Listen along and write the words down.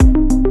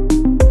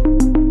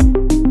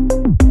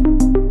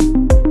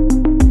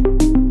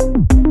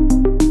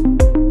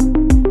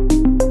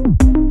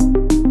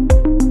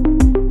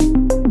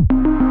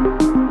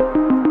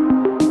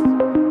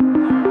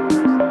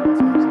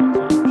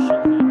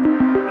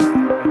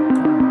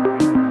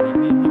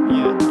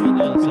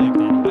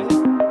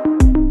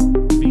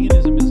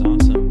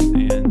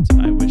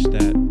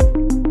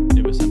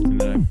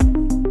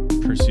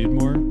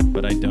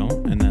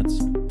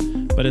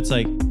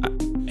it's like,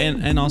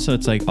 and also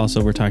it's like,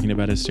 also we're talking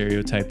about a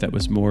stereotype that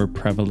was more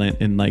prevalent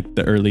in like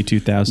the early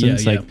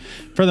 2000s. Like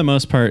for the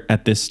most part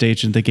at this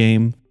stage in the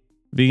game,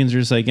 vegans are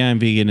just like, yeah, I'm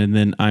vegan. And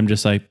then I'm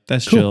just like,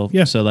 that's cool. Chill.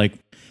 Yeah. So like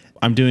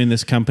I'm doing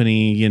this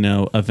company,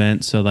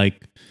 event. So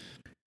like,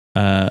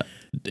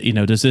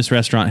 does this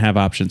restaurant have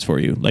options for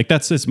you? Like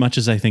that's as much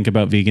as I think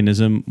about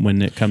veganism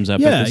when it comes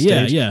up at this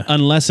stage. Yeah.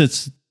 Unless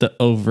it's the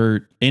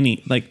overt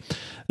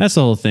that's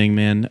the whole thing,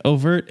 man.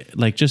 Overt,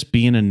 like just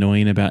being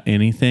annoying about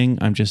anything,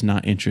 I'm just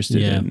not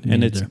interested in.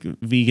 And it's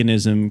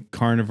veganism,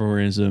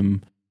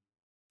 carnivorism,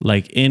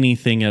 like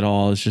anything at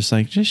all is just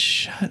like, just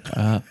shut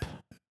up.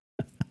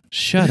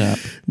 Shut up.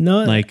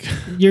 No, like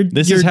you're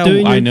is how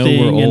I know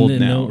we're old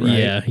now,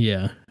 right?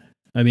 Yeah.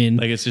 I mean,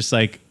 like it's just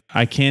like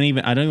I don't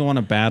even want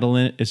to battle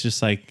in it. It's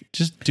just like,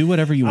 just do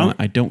whatever you want.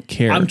 I don't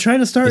care. I'm trying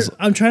to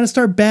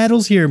start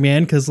battles here,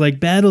 man. Cause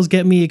like battles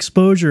get me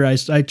exposure. I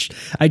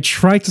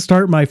tried to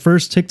start my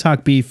first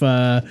TikTok beef,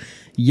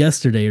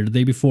 yesterday or the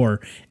day before,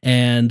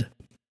 and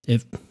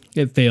it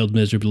failed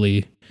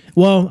miserably.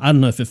 Well, I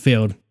don't know if it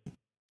failed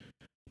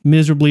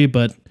miserably,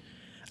 but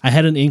I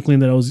had an inkling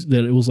that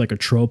it was like a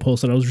troll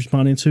post that I was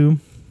responding to.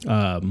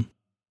 But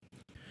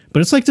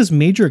it's like this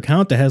major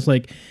account that has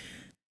like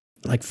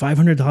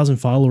 500,000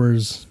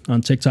 followers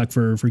on TikTok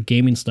for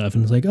gaming stuff.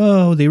 And it's like,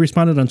 oh, they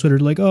responded on Twitter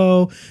like,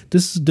 oh,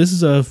 this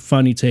is a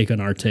funny take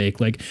on our take.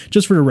 Like,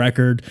 just for the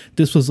record,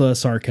 this was a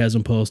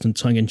sarcasm post and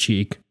tongue in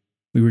cheek.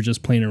 We were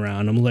just playing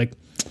around. I'm like,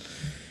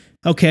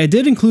 okay, I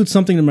did include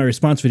something in my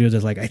response video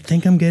that's like, I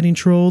think I'm getting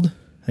trolled.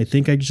 I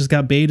think I just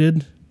got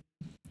baited.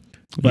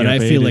 But I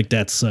feel like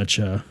that's such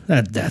a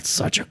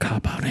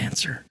cop-out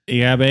answer.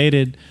 Yeah,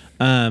 baited.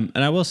 And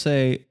I will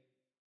say,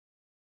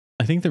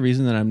 I think the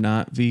reason that I'm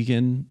not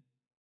vegan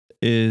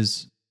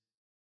is,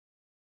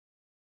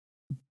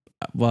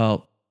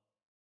 well,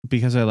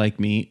 because I like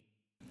meat.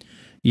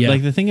 Yeah.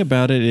 Like the thing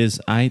about it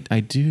is I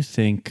do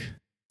think,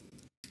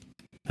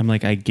 I'm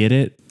like, I get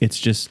it. It's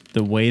just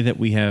the way that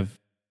we have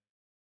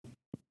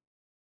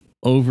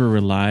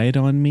over-relied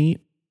on meat.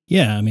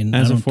 Yeah, I mean,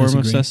 as a form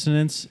of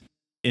sustenance,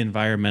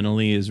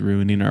 environmentally is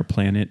ruining our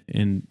planet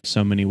in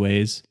so many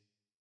ways.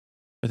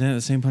 But then at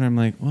the same point, I'm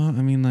like, well,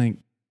 I mean, like,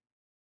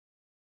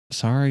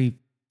 sorry,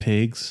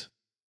 pigs.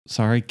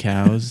 Sorry,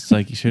 cows. It's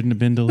like, you shouldn't have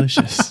been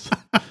delicious.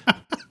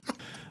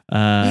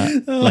 At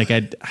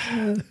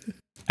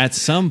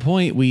some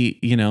point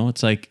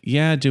it's like,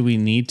 yeah, do we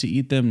need to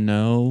eat them?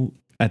 No,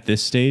 at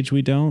this stage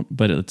we don't,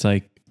 but it's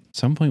like at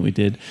some point we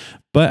did.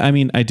 But I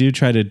mean, I do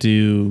try to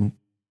do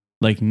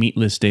like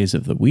meatless days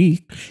of the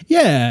week.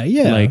 Yeah.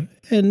 Like,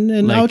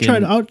 and like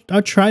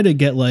I'll try to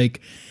get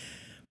like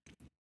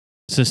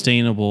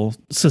sustainable,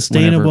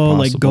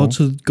 like go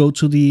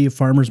to the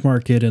farmer's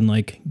market and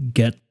like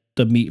get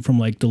the meat from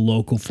like the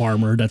local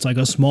farmer that's like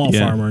a small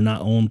farmer,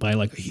 not owned by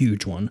like a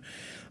huge one.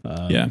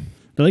 They're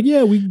like,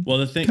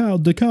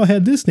 the cow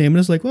had this name, and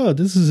it's like, well,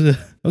 this is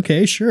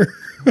okay, sure.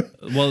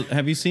 Well,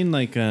 have you seen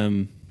like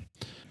a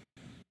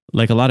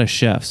lot of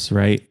chefs,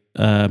 right?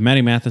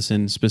 Matty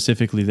Matheson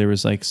specifically, there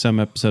was like some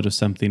episode of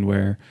something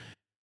where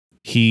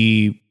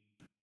he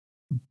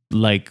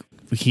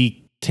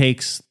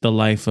takes the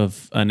life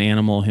of an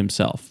animal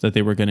himself that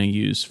they were going to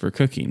use for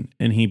cooking.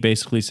 And he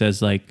basically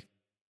says like,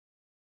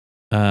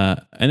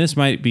 and this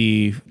might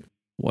be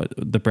what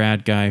the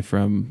Brad guy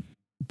from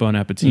Bon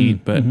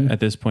Appetit, but at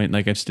this point,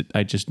 like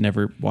I just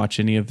never watch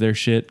any of their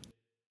shit,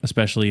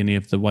 especially any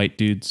of the white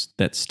dudes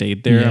that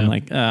stayed there. Yeah. I'm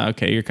like,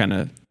 okay,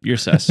 you're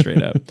sus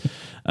straight up.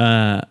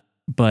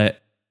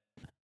 But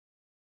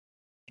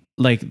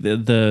like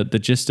the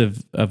gist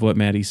of what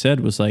Maddie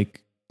said was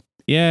like,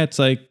 yeah, it's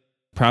like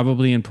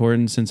probably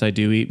important since I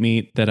do eat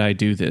meat that I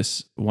do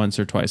this once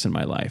or twice in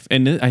my life.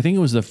 And I think it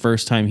was the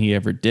first time he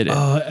ever did it.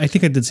 I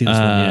think I did see this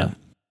one, yeah.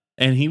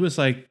 And he was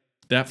like,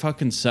 that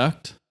fucking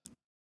sucked.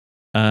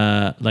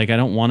 Like, I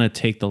don't want to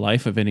take the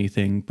life of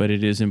anything, but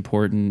it is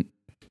important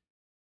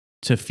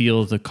to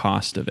feel the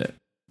cost of it.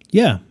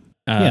 Yeah.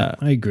 I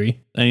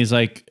agree. And he's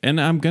like, and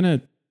I'm going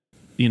to,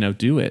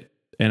 do it.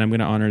 And I'm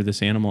going to honor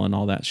this animal and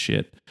all that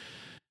shit.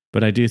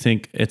 But I do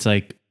think it's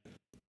like,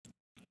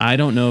 I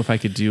don't know if I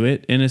could do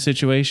it in a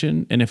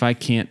situation. And if I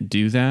can't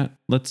do that,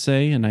 let's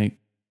say, and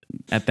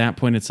at that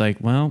point, it's like,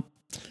 well,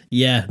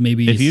 yeah,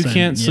 maybe if you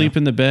can't sleep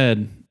in the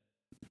bed,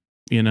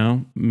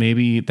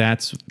 maybe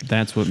that's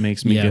what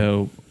makes me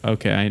go,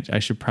 okay, I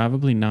should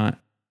probably not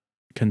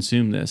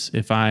consume this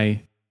if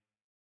I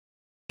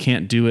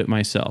can't do it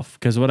myself.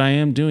 Because what I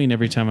am doing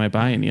every time I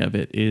buy any of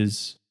it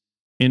is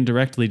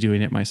indirectly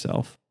doing it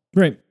myself.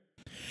 Right.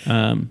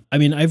 I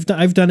mean, I've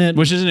done it,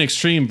 which is an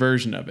extreme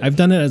version of it. I've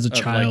done it as a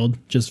child,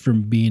 just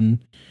from being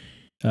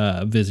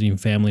visiting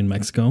family in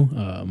Mexico.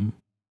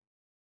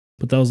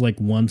 But that was like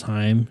one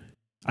time.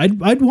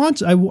 I'd want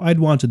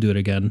to do it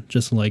again,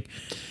 just to like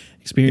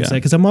experience that,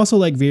 because I'm also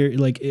like very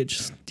like, it's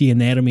just the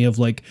anatomy of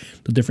like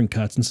the different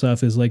cuts and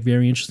stuff is like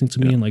very interesting to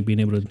me, and like being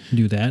able to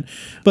do that.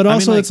 But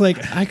also, it's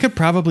like I could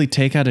probably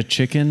take out a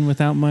chicken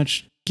without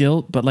much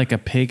guilt, but like a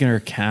pig or a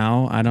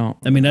cow, I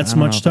mean, that's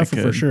much tougher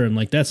for sure, and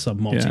like that's a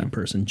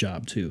multi-person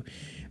job too.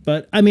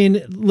 But I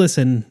mean,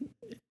 listen,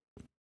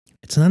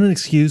 it's not an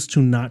excuse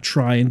to not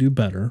try and do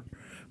better,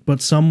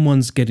 but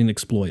someone's getting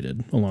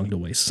exploited along the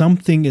way.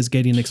 Something is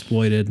getting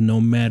exploited no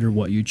matter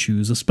what you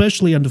choose,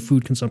 especially on the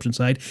food consumption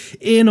side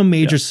in a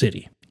major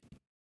city.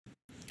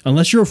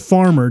 Unless you're a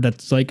farmer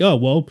that's like, oh,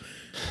 well,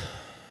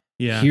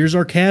 here's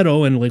our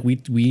cattle, and like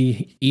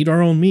we eat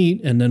our own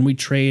meat, and then we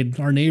trade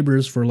our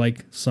neighbors for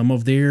like some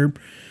of their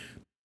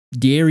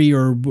dairy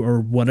or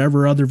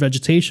whatever other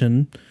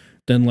vegetation.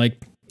 Then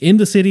like in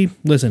the city,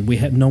 listen,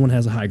 no one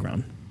has a high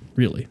ground,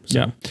 really. So.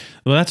 Yeah.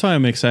 Well, that's why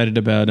I'm excited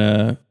about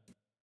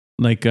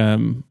New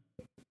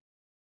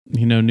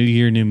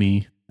Year, New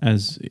Me. I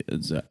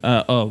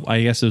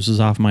guess this was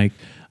off mic.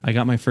 I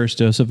got my first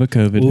dose of a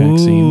COVID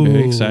vaccine.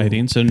 Very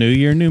exciting. So New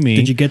Year, New Me.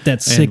 Did you get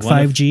that sick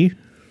 5G?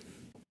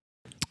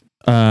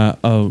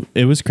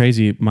 It was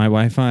crazy. My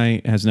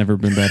Wi-Fi has never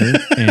been better.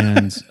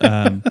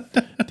 And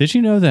did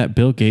you know that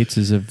Bill Gates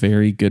is a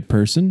very good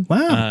person?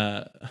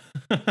 Wow.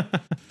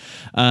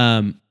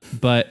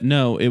 But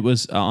no, it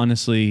was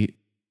honestly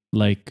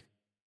like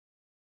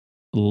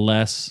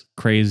less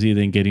crazy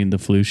than getting the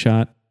flu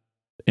shot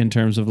in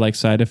terms of like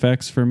side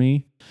effects for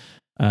me.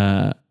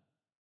 And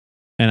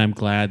I'm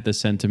glad the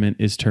sentiment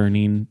is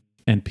turning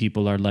and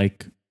people are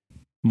like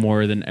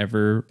more than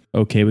ever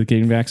okay with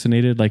getting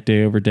vaccinated, like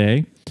day over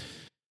day.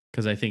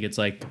 Because I think it's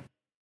like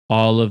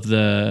all of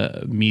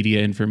the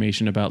media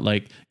information about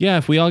like, yeah,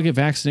 if we all get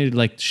vaccinated,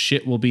 like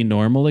shit will be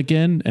normal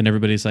again. And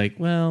everybody's like,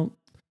 well,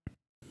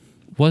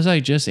 was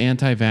I just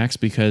anti-vax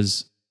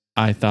because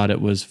I thought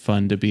it was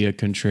fun to be a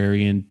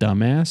contrarian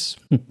dumbass?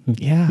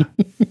 Yeah,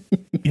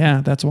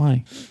 that's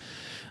why.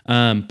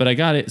 But I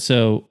got it.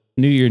 So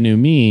New Year, New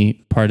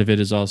Me, part of it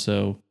is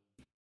also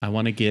I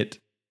want to get,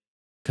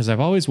 because I've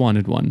always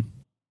wanted one,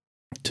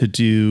 to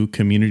do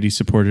community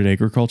supported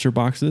agriculture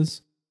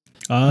boxes.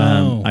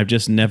 I've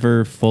just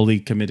never fully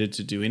committed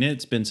to doing it.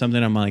 It's been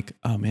something I'm like,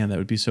 oh man, that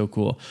would be so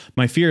cool.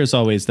 My fear is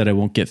always that I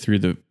won't get through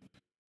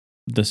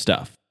the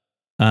stuff.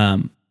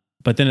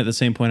 But then at the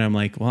same point, I'm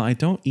like, well, I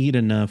don't eat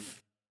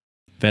enough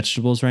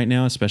vegetables right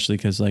now, especially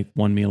because like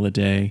one meal a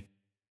day,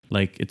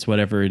 like it's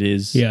whatever it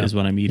is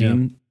what I'm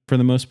eating for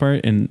the most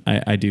part. And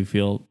I do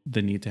feel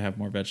the need to have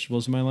more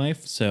vegetables in my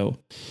life. So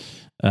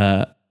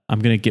I'm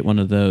going to get one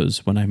of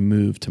those when I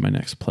move to my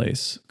next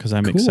place because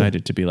I'm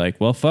excited to be like,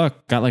 well,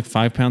 fuck, got like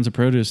 5 pounds of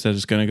produce that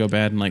is going to go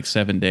bad in like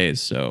 7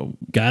 days. So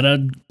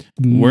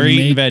we're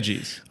eating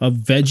veggies. A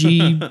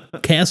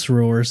veggie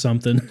casserole or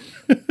something.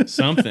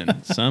 something.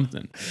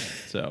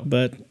 So,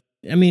 but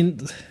I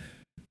mean,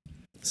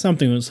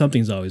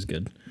 something's always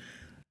good.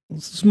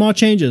 Small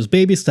changes,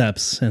 baby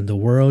steps, and the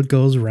world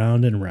goes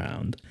round and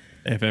round.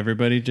 If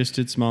everybody just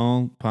did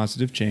small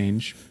positive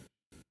change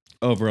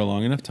over a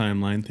long enough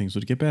timeline, things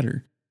would get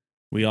better.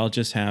 We all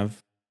just have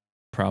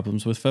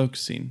problems with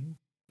focusing.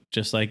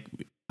 Just like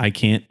I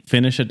can't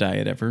finish a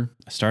diet ever.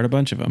 I start a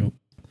bunch of them. Nope.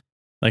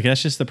 Like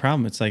that's just the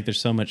problem. It's like there's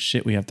so much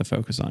shit we have to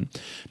focus on.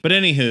 But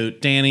anywho,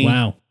 Danny.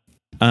 Wow.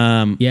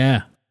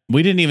 Yeah.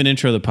 We didn't even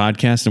intro the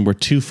podcast and we're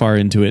too far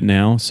into it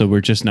now, so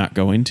we're just not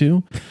going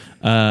to.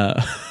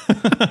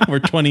 We're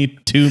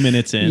 22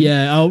 minutes in.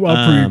 Yeah, I'll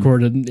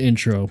pre-record an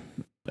intro.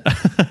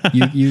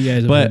 You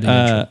guys have heard the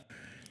intro.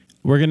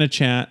 We're going to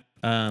chat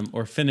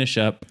or finish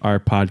up our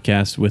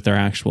podcast with our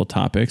actual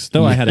topics,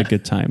 though I had a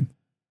good time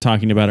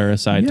talking about our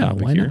aside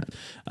topic here.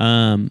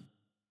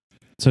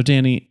 So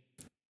Danny,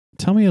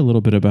 tell me a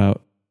little bit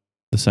about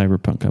the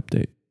Cyberpunk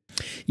update.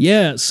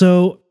 Yeah,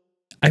 so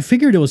I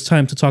figured it was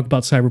time to talk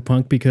about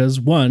Cyberpunk because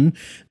one,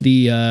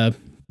 the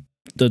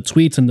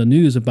tweets and the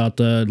news about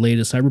the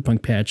latest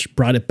Cyberpunk patch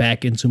brought it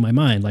back into my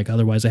mind. Like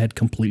otherwise I had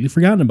completely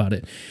forgotten about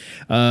it.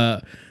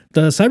 The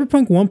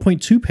Cyberpunk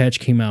 1.2 patch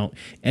came out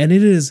and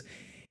it is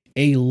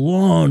a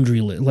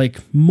laundry list, like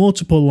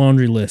multiple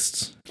laundry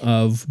lists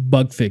of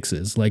bug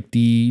fixes. Like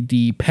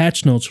the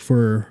patch notes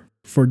for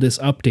this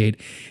update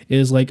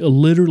is like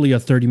literally a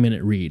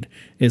 30-minute read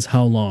is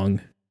how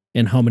long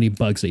and how many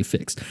bugs they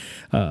fixed.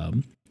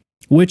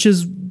 Which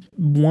is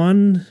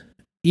one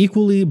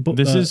equally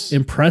this is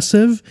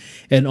impressive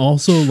and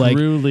also like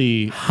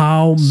truly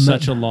how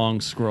such a long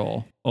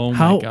scroll. Oh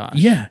my gosh.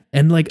 Yeah.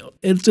 And like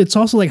it's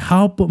also like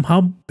how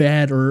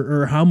bad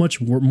or how much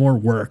more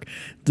work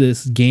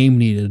this game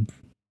needed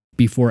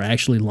before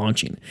actually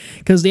launching.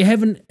 Because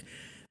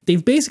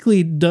they've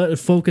basically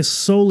focused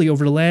solely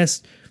over the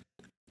last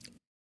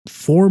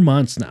 4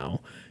 months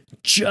now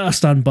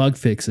just on bug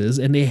fixes,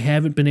 and they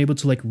haven't been able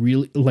to like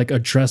really like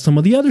address some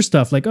of the other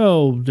stuff. Like,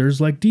 oh,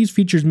 there's like these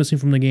features missing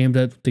from the game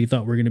that they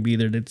thought were going to be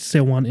there that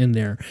still want in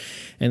there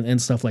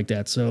and stuff like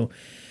that. So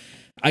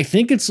I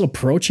think it's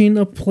approaching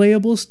a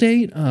playable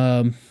state.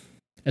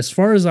 As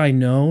far as I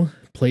know,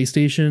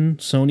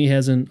 Sony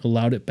hasn't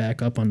allowed it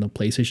back up on the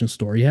PlayStation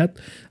Store yet.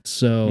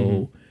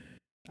 So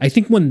I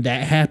think when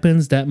that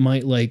happens, that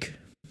might like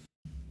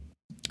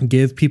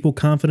give people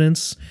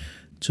confidence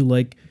to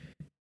like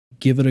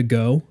give it a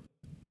go.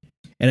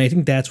 And I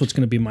think that's what's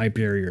going to be my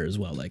barrier as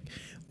well. Like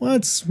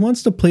once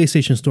the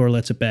PlayStation Store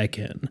lets it back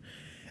in,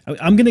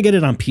 I'm going to get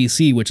it on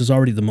PC, which is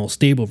already the most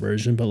stable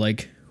version. But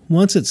like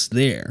once it's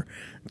there,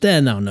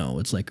 then I'll know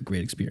it's like a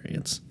great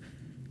experience.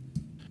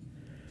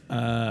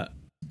 Do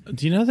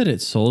you know that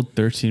it sold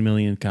 13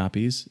 million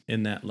copies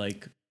in that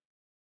like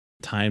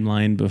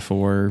timeline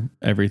before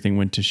everything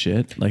went to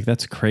shit? Like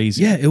that's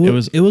crazy. Yeah, it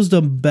was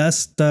the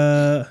best,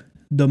 the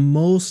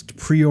most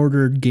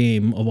pre-ordered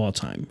game of all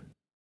time,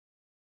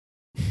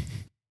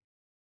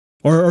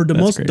 or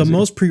the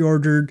most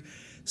pre-ordered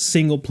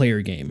single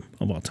player game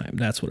of all time.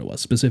 That's what it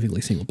was,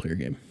 specifically single player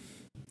game.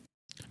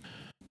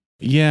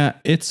 Yeah,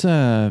 it's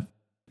so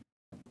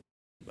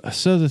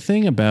the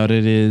thing about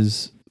it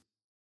is,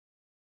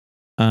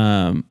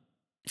 I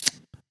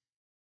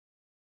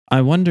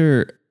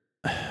wonder,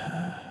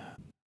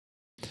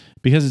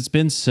 because it's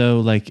been so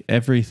like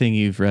everything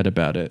you've read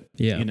about it,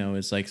 you know,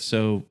 is like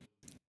so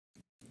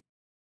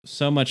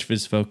much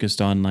is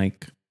focused on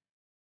like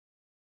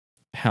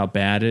how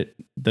bad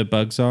the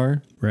bugs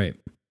are, right?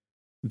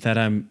 That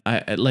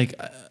I like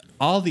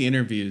all the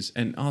interviews,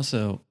 and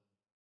also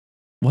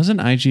wasn't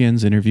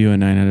IGN's interview a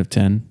 9 out of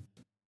 10?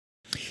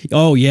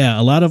 Oh yeah,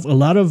 a lot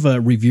of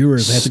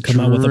reviewers had to come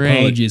out with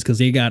apologies because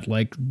they got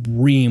like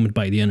reamed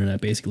by the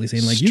internet, basically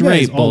saying like, you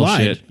guys all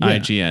lied. Yeah.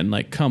 IGN,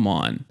 like, come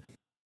on.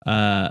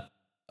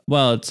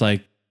 Well, it's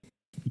like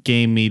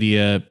game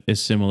media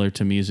is similar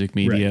to music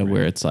media, right.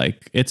 Where it's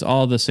like it's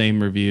all the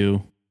same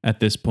review at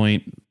this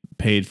point,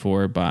 paid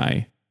for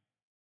by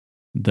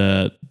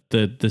the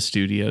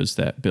studios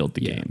that build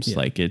the games. Yeah.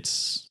 Like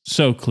it's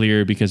so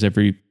clear because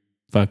every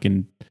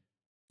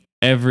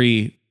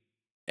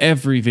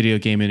video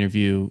game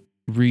interview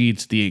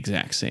reads the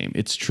exact same.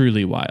 It's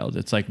truly wild.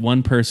 It's like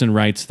one person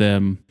writes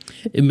them.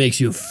 It makes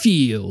you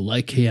feel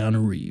like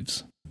Keanu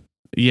Reeves.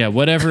 Yeah,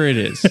 whatever it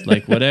is.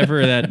 Like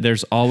whatever that,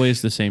 there's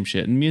always the same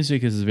shit. And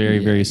music is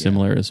very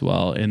similar as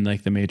well in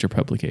like the major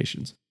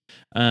publications.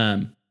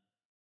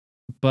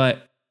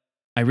 But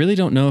I really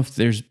don't know if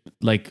there's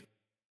like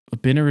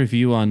been a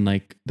review on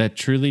like that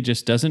truly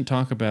just doesn't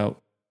talk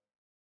about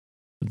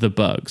the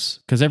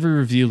bugs. Because every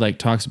review like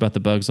talks about the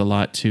bugs a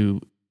lot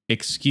to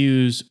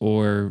excuse,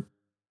 or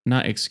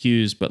not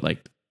excuse, but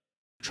like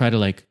try to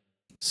like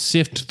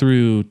sift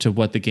through to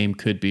what the game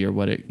could be or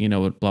what it, you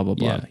know, blah, blah,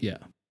 blah. Yeah.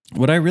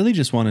 What I really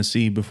just want to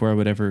see before I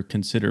would ever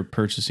consider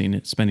purchasing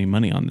it, spending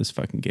money on this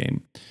fucking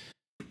game,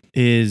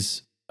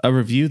 is a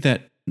review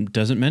that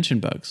doesn't mention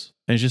bugs.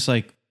 And it's just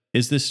like,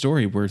 is this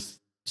story worth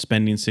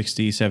spending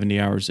 60, 70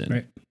 hours in?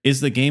 Right.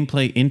 Is the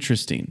gameplay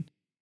interesting?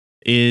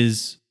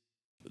 Is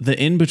the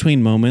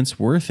in-between moments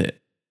worth it?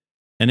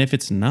 And if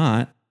it's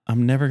not,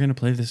 I'm never going to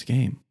play this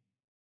game.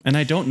 And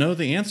I don't know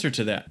the answer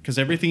to that because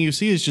everything you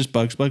see is just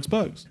bugs.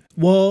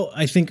 Well,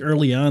 I think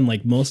early on,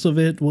 like most of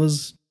it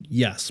was,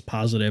 yes,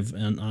 positive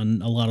and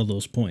on a lot of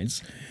those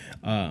points.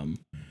 I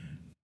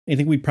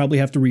think we probably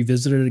have to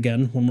revisit it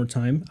again one more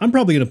time. I'm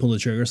probably going to pull the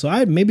trigger.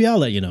 So maybe I'll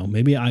let you know.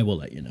 Maybe I will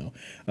let you know.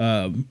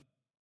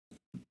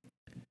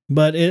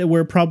 But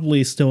we're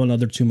probably still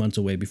another 2 months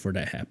away before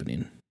that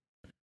happening.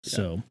 Yeah.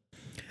 So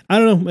I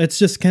don't know. It's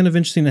just kind of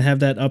interesting to have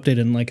that update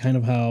and like kind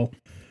of how,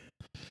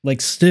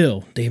 like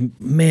still,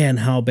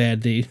 how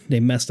bad they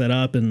messed that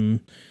up, and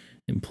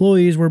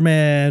employees were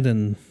mad,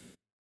 and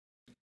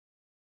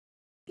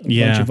a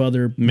bunch of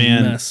other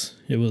mess.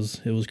 It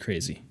was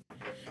crazy,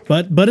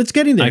 but it's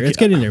getting there. It's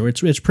getting there.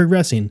 It's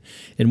progressing,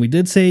 and we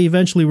did say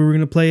eventually we were going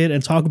to play it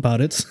and talk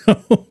about it.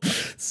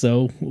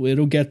 So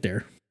it'll get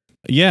there.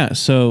 Yeah.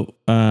 So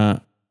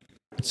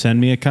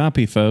send me a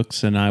copy,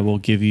 folks, and I will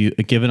give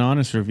an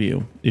honest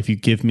review if you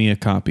give me a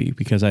copy,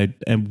 because I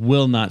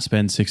will not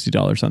spend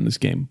 $60 on this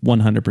game.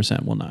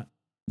 100% will not.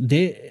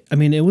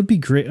 It would be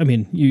great. I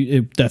mean,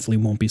 it definitely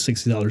won't be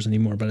 $60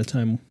 anymore by the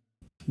time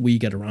we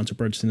get around to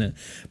purchasing it.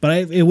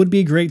 But it would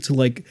be great to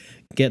like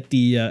get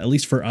the at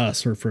least for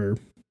us or for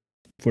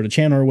the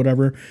channel or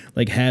whatever,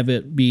 like have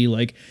it be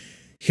like,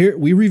 here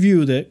we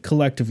reviewed it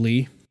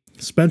collectively.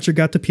 Spencer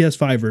got the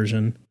PS5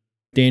 version.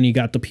 Danny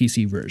got the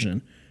PC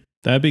version.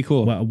 That'd be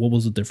cool. Wow, what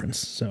was the difference?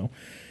 So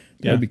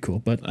that'd be cool.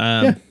 But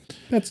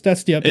that's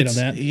the update on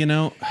that. You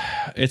know,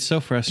 it's so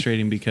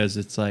frustrating because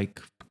it's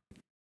like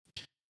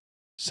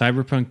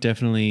Cyberpunk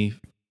definitely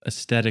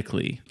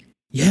aesthetically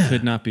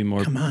could not be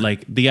more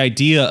like the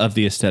idea of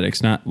the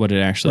aesthetics, not what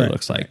it actually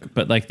looks like,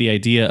 but like the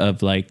idea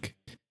of like,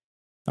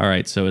 all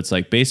right, so it's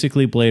like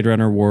basically Blade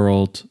Runner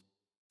world,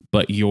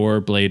 but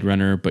you're Blade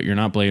Runner, but you're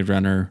not Blade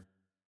Runner.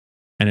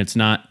 And it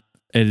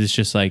is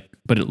just like,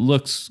 but it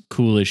looks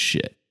cool as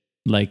shit.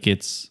 Like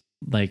it's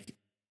like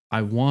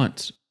I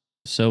want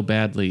so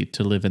badly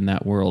to live in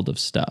that world of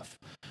stuff.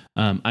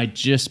 I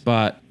just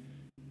bought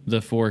the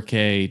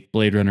 4K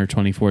Blade Runner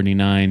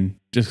 2049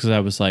 just because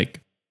I was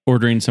like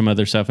ordering some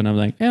other stuff, and I'm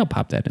like, I'll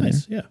pop that in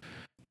there.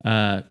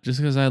 Yeah.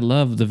 Just because I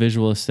love the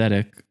visual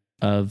aesthetic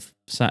of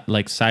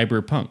like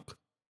Cyberpunk,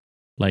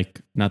 like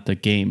not the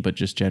game, but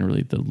just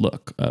generally the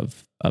look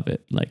of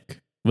it, like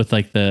with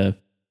like the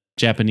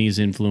Japanese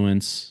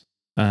influence.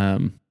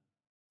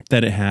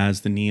 That it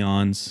has, the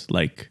neons.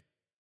 Like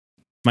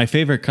my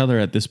favorite color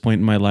at this point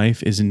in my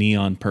life is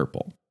neon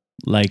purple.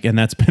 Like, and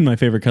that's been my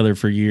favorite color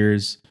for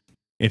years.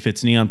 If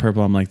it's neon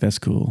purple, I'm like, that's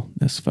cool.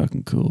 That's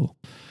fucking cool.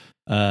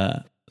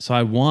 So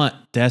I want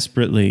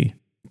desperately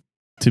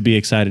to be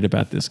excited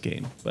about this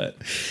game, but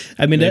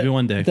I mean, maybe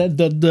one day.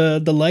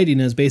 The lighting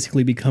has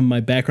basically become my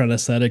background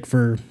aesthetic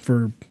for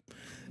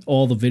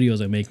all the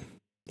videos I make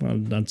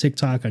on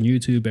TikTok, on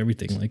YouTube,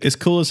 everything. Like, it's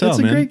cool as hell,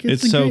 man.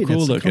 It's so great,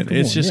 cool it's looking.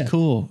 It's just yeah.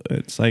 cool.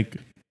 It's like,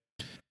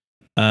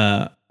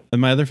 and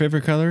my other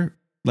favorite color,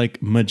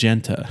 like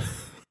magenta,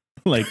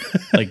 like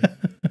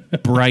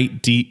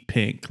bright deep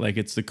pink. Like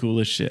it's the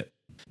coolest shit.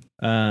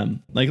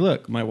 Like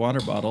look, my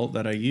water bottle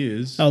that I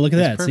use. Oh, look at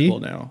that! Purple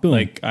See, now. Boom.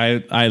 Like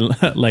I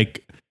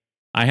like.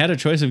 I had a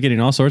choice of getting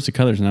all sorts of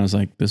colors, and I was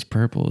like, "This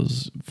purple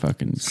is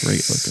fucking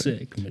great looking,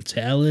 sick,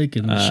 metallic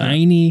and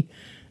shiny.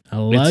 I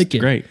like it.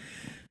 Great,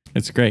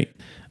 it's great."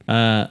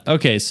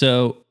 Okay,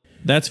 so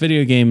that's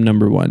video game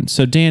number 1.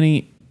 So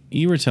Danny,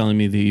 you were telling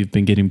me that you've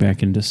been getting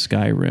back into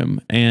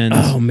Skyrim, and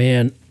oh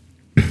man.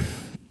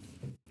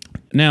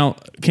 Now,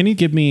 can you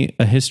give me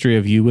a history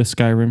of you with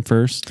Skyrim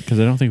first? Because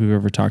I don't think we've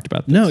ever talked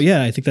about this. No,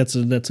 yeah, I think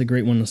that's a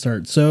great one to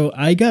start. So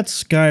I got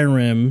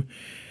Skyrim.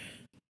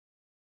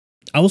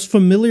 I was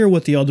familiar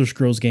with the Elder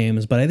Scrolls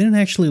games, but I didn't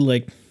actually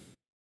like.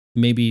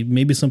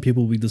 Maybe some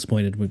people will be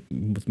disappointed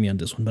with me on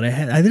this one, but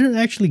I didn't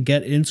actually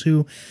get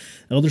into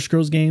Elder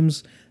Scrolls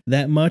games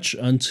that much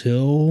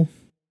until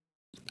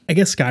I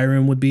guess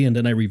Skyrim would be, and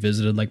then I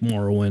revisited like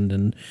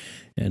Morrowind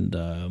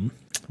and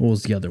what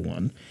was the other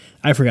one?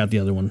 I forgot the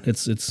other one.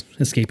 It's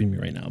escaping me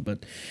right now,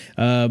 but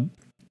I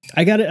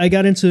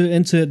got into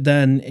it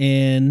then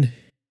in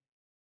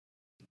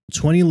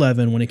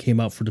 2011 when it came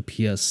out for the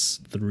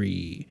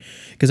PS3,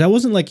 because I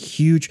wasn't like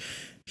huge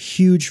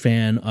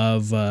fan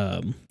of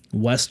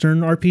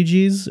Western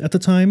RPGs at the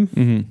time.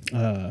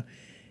 Mm-hmm.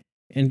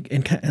 And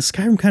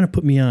Skyrim kind of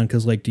put me on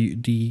because like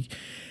that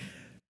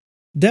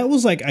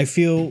was like, I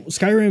feel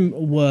Skyrim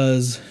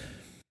was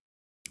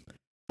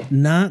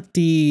not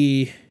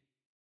the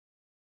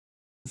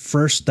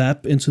first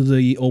step into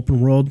the open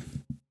world,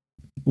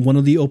 one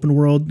of the open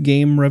world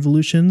game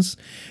revolutions,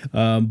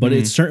 but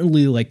it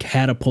certainly like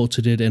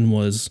catapulted it and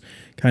was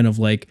kind of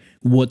like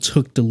what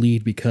took the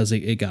lead because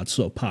it got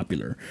so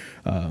popular,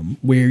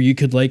 where you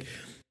could like,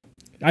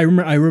 I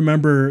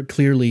remember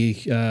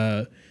clearly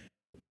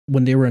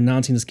when they were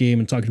announcing this game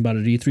and talking about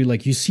it at E3,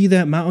 like you see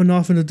that mountain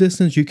off in the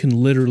distance, you can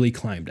literally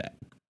climb that.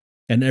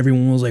 And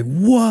everyone was like,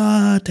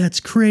 what? That's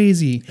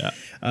crazy. Yeah.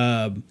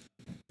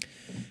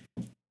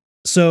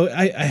 So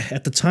I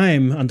at the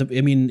time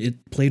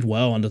it played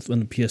well on the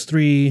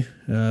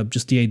PS3.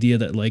 Just the idea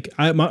that like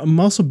I'm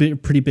also a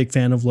pretty big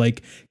fan of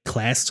like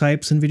class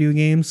types in video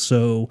games.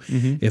 So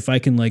if I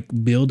can like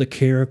build a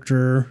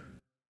character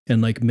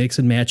and like mix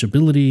and match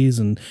abilities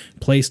and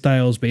play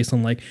styles based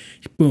on like,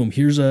 boom,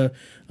 here's a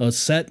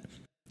set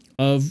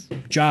of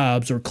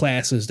jobs or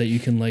classes that you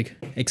can like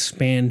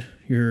expand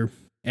your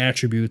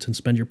attributes and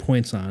spend your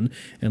points on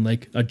and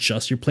like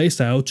adjust your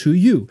playstyle to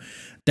you.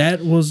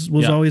 That was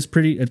always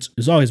pretty.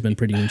 It's always been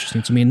pretty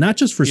interesting to me, not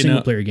just for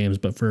single player games,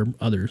 but for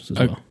others as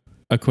well.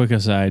 A quick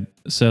aside.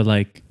 So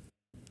like,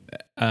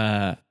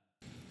 I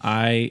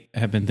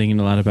have been thinking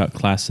a lot about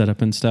class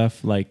setup and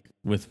stuff like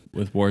with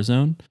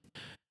Warzone,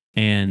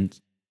 and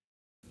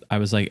I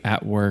was like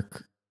at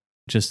work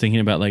just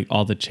thinking about like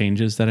all the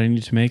changes that I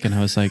need to make. And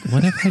I was like,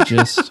 what if I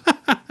just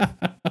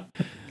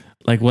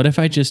what if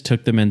I just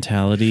took the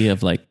mentality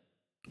of like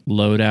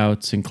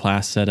loadouts and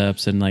class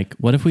setups and like,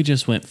 what if we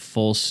just went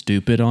full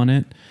stupid on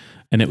it?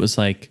 And it was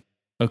like,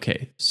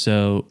 okay,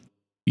 so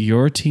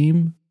your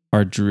team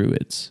are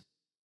druids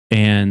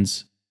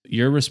and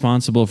you're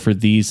responsible for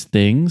these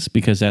things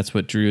because that's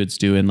what druids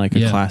do in like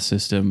a class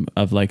system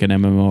of like an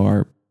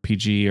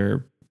MMORPG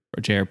or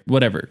JR,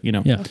 whatever, you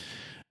know? Yeah.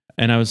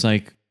 And I was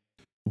like,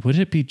 would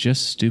it be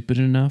just stupid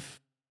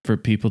enough for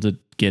people to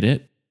get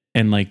it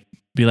and like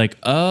be like,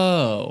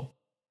 oh,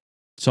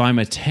 so I'm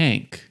a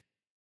tank.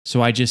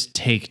 So I just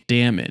take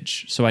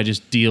damage. So I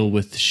just deal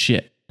with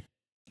shit.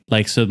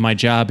 Like, so my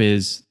job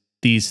is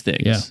these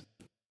things. Yeah.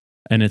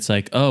 And it's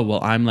like, oh, well,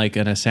 I'm like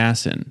an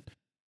assassin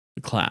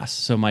class.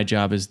 So my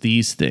job is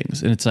these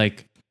things. And it's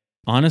like,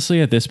 honestly,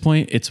 at this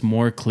point, it's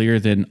more clear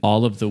than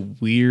all of the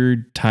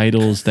weird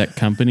titles that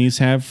companies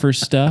have for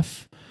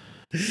stuff.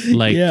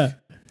 Like,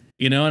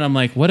 you know, and I'm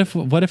like, what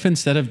if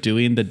instead of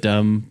doing the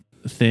dumb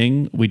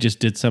thing, we just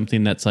did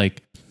something that's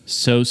like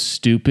so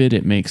stupid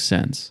it makes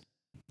sense?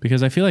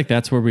 Because I feel like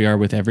that's where we are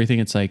with everything.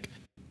 It's like,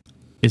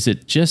 is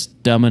it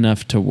just dumb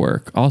enough to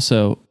work?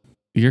 Also,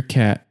 your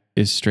cat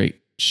is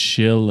straight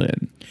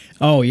chilling.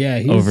 Oh yeah,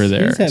 he's over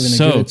there. He's having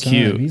so a good time.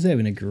 cute. He's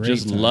having a great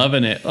just time.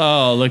 loving it.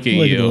 Oh, look at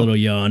you. Look at the little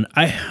yawn.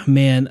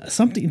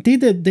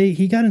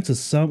 He got into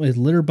some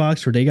litter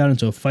box or they got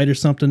into a fight or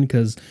something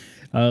because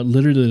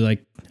literally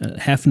like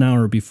half an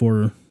hour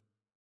before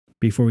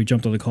we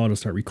jumped on the call to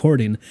start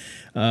recording,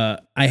 I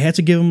had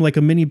to give him like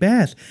a mini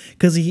bath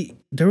because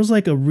there was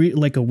like a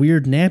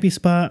weird nappy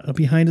spot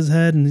behind his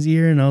head and his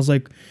ear, and I was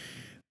like,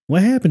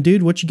 "What happened,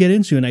 dude? What'd you get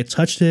into?" And I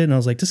touched it, and I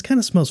was like, "This kind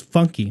of smells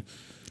funky,"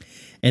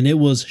 and it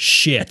was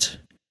shit.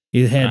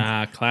 It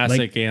had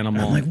classic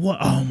animal. I'm like, what?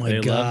 Oh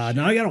my god!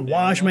 Now I gotta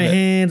wash my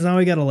hands. Now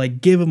I gotta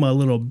like give him a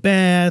little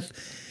bath.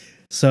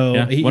 So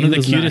Yeah. One of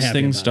the cutest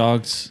things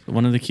dogs.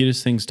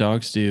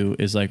 dogs do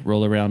is like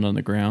roll around on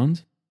the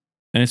ground,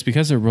 and it's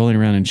because they're rolling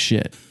around in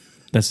shit.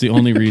 That's the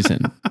only reason.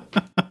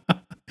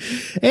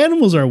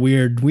 Animals are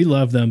weird. We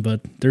love them,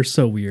 but they're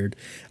so weird.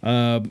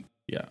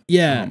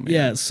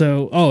 Yeah.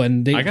 So,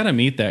 and I gotta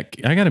meet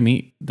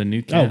the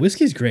new cat. Oh,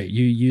 Whiskey's great.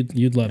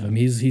 You'd love him.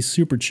 He's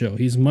super chill.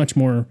 He's much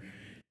more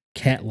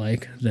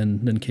cat-like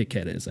than Kit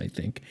Kat is, I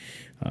think.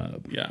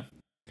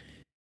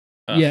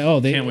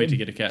 They can't wait to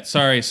get a cat.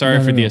 Sorry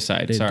for the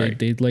aside. Sorry.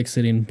 They like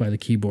sitting by the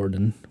keyboard,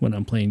 and when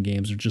I'm playing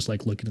games, or just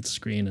like looking at the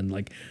screen and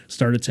like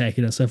start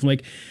attacking and stuff. I'm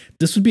like,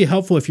 this would be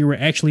helpful if you were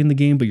actually in the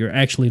game, but you're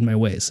actually in my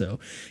way. So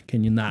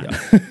can you not?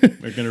 Yeah.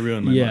 They're gonna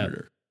ruin my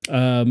monitor.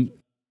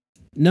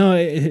 No,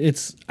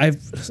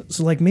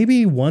 so like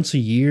maybe once a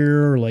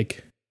year or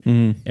like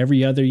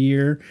every other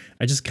year,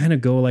 I just kind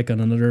of go like on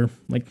another,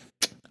 like,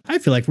 I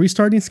feel like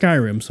restarting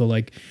Skyrim. So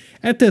like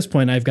at this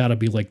point, I've got to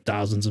be like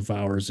thousands of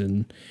hours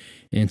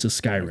into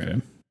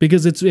Skyrim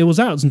because it was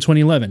out in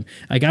 2011.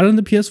 I got it on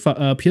the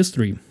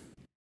PS3.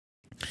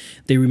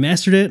 They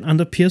remastered it on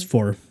the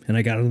PS4, and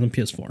I got it on the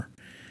PS4.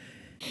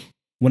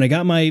 When I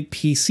got my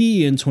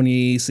PC in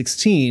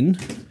 2016,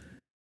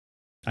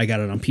 I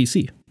got it on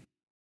PC.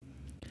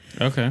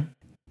 Okay.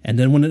 And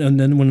then when the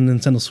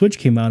Nintendo Switch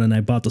came out, and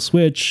I bought the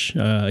Switch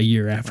a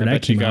year after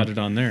that came out, you got it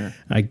on there.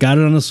 I got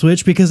it on the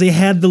Switch because they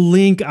had the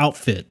Link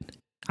outfit.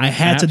 I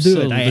had to do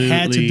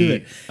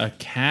it. A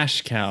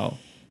cash cow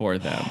for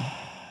them.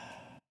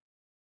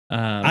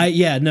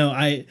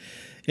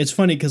 It's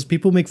funny because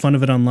people make fun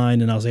of it online,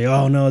 and I'll say,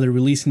 oh no, they're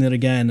releasing it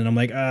again. And I'm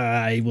like,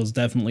 I was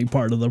definitely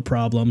part of the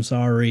problem.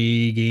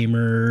 Sorry,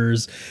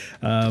 gamers.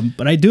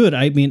 But I do it.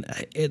 I mean,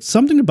 it's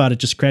something about it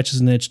just scratches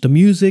an itch. The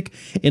music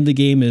in the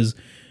game is,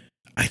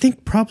 I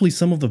think, probably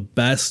some of the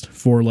best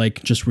for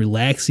like just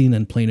relaxing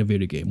and playing a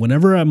video game.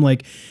 Whenever I'm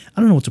like, I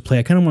don't know what to play,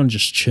 I kind of want to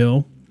just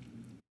chill.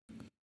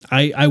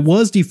 I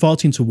was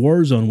defaulting to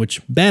Warzone,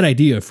 which bad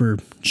idea for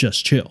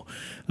just chill.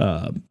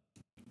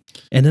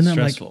 And then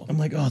Stressful. I'm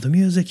like, oh, the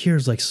music here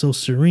is like so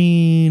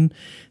serene.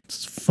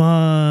 It's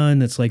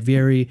fun. It's like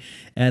very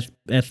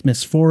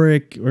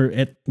atmospheric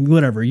or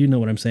whatever. You know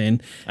what I'm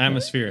saying?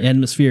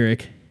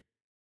 Atmospheric.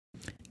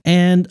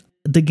 And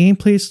the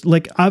gameplay's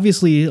like,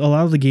 obviously a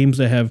lot of the games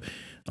that have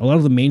a lot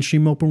of the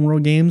mainstream open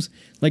world games,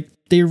 like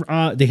they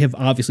have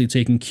obviously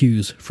taken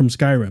cues from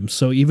Skyrim.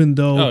 So even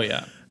though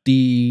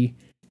the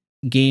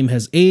game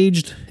has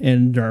aged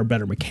and there are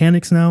better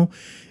mechanics now,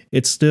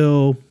 it's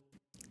still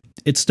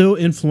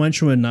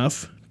influential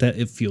enough that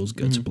it feels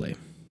good to play.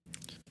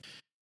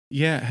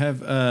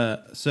 Yeah,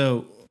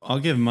 so I'll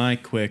give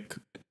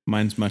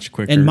mine's much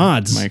quicker. And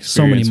mods,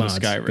 so many mods.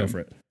 Skyrim. Go for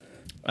it.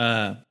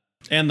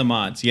 And the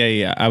mods.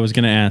 Yeah. I was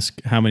gonna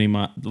ask how many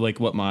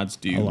what mods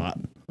do you? A lot.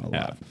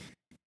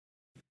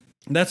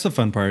 That's the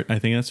fun part. I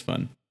think that's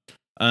fun.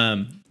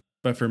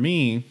 But for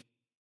me,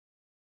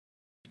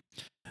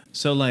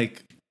 so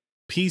like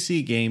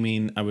PC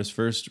gaming, I was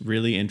first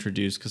really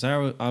introduced because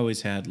I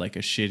always had like a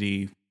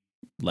shitty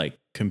like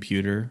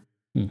computer.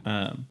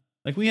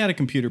 Like we had a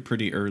computer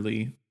pretty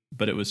early,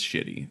 but it was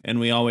shitty, and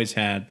we always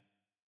had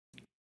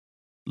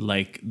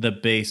like the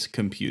base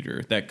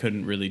computer that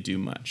couldn't really do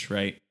much,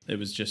 right? It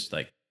was just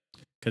like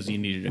because you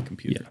needed a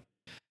computer.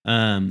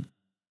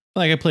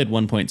 Like I played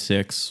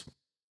 1.6.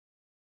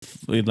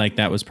 Like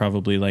that was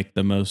probably like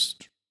the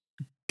most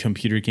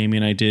computer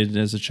gaming I did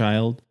as a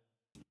child.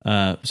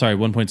 Sorry,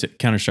 1.6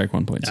 Counter-Strike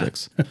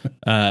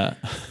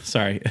 1.6.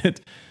 Sorry.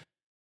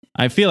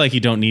 I feel like you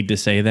don't need to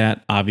say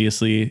that.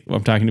 Obviously,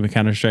 I'm talking about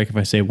Counter-Strike if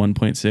I say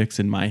 1.6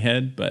 in my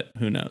head, but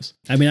who knows?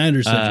 I mean, I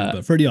understand you,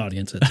 but for the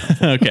audience,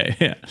 it's okay,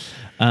 yeah.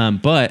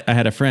 But I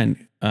had a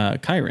friend,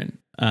 Kyron,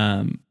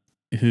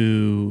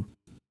 who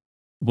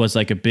was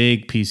like a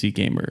big PC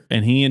gamer,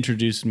 and he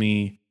introduced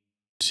me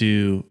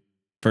to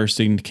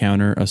First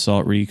Encounter,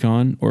 Assault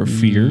Recon, or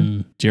Fear.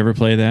 Did you ever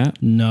play that?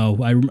 No,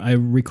 I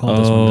recall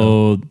this one.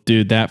 Oh,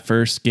 dude, that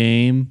first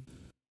game,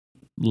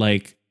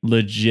 like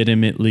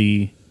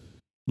legitimately,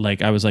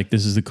 like I was like,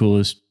 this is the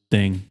coolest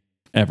thing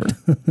ever.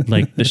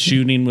 Like the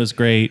shooting was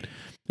great.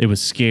 It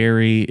was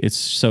scary. It's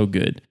so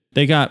good.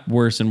 They got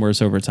worse and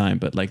worse over time,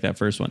 but like that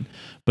first one.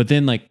 But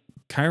then like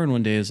Kyron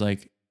one day is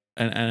like,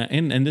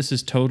 and this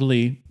is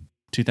totally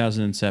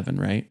 2007,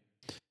 right?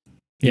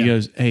 He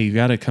goes, hey, you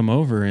got to come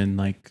over and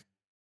like,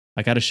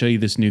 I got to show you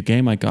this new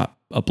game I got,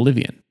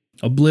 Oblivion.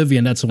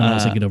 That's the one I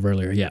was thinking of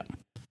earlier. Yeah.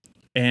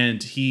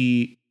 And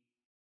he's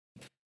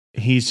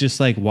just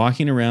like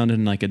walking around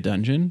in like a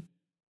dungeon,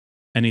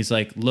 and he's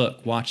like,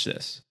 look, watch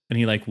this. And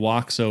he like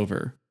walks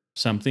over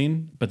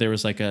something, but there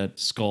was like a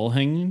skull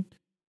hanging.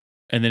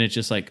 And then it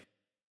just like,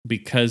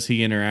 because he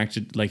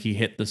interacted, like he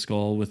hit the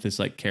skull with this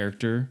like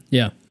character.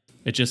 Yeah.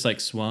 It just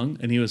like swung,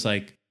 and he was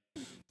like,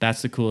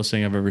 that's the coolest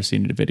thing I've ever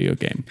seen in a video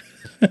game.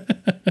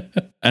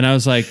 And I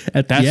was like,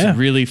 that's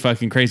really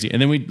fucking crazy.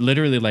 And then we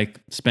literally like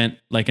spent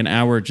like an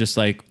hour just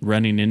like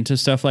running into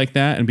stuff like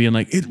that and being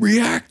like, it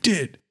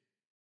reacted.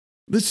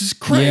 This is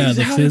crazy. Yeah,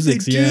 the How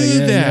physics. did they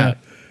do that?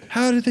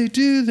 How did they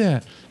do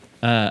that?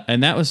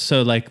 And that was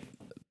so like,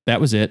 that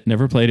was it.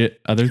 Never played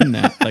it other than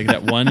that, like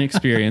that one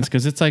experience.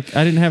 Cause it's like,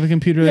 I didn't have a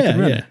computer that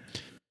could run it.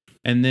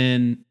 And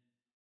then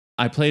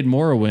I played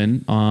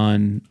Morrowind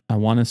on, I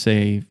want to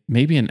say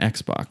maybe an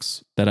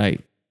Xbox that I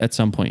at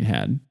some point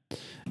had.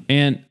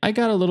 And I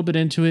got a little bit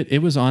into it. It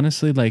was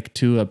honestly like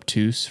too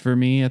obtuse for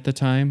me at the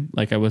time.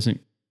 Like I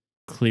wasn't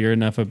clear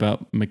enough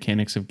about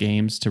mechanics of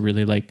games to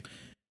really like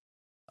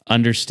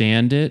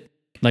understand it.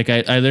 Like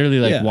I literally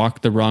like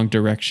walked the wrong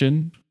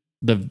direction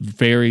the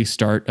very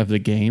start of the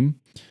game.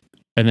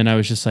 And then I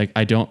was just like,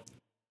 I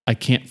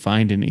can't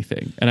find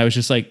anything. And I was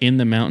just like in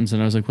the mountains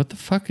and I was like, what the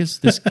fuck is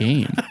this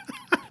game?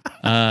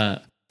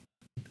 And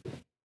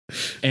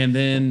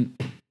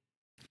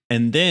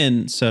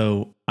then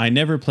so I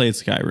never played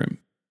Skyrim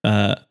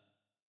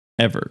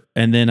ever.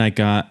 And then I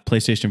got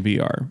PlayStation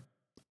VR,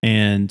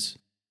 and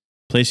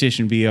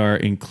PlayStation VR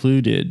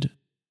included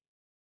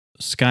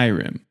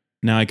Skyrim.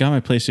 Now I got my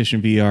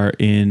PlayStation VR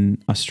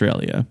in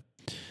Australia,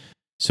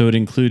 so it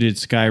included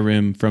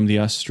Skyrim from the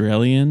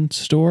Australian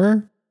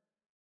store.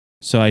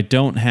 So I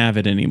don't have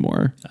it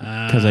anymore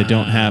because I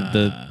don't have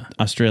the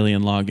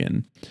Australian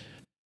login.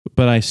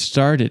 But I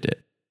started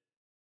it,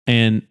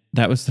 and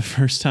that was the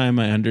first time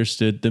I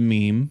understood the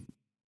meme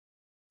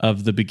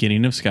of the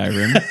beginning of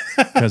Skyrim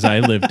because I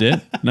lived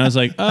it. And I was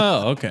like,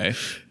 oh, okay.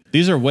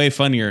 These are way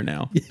funnier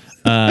now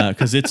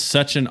because it's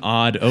such an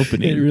odd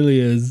opening. It really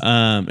is.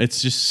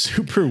 It's just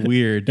super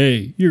weird.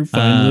 Hey, you're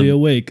finally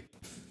awake.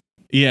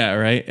 Yeah,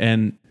 right.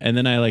 And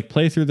then I like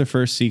play through the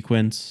first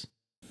sequence.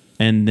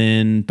 And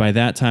then by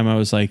that time I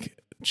was like,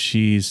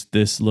 geez,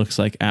 this looks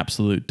like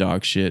absolute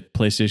dog shit.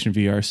 PlayStation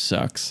VR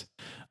sucks.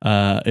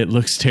 It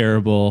looks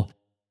terrible.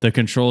 The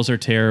controls are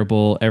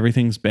terrible.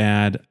 Everything's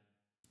bad.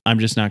 I'm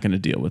just not going to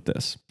deal with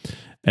this.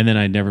 And then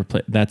I never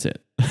played. That's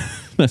it.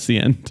 That's the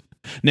end.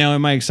 Now,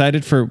 am I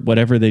excited for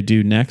whatever they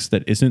do next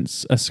that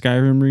isn't a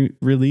Skyrim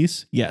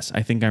release? Yes,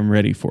 I think I'm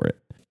ready for it.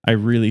 I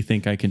really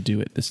think I can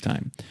do it this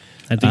time.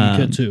 I think you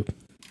could too.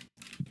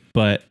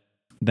 But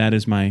that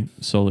is my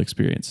sole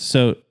experience.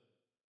 So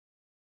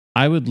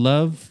I would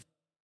love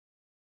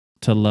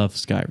to love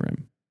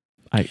Skyrim.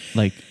 I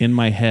like in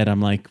my head,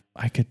 I'm like,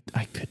 I could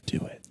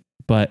do it.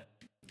 But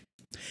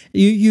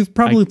you've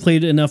probably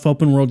played enough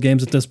open world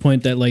games at this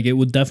point that like it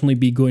would definitely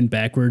be going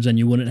backwards, and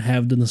you wouldn't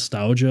have the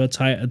nostalgia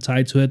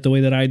tied to it the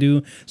way that I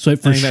do. So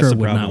it for sure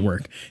would not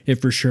work. It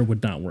for sure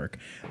would not work.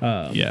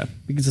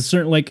 Because it's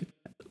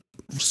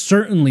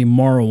certainly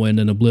Morrowind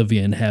and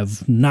Oblivion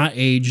have not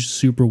aged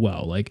super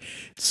well. Like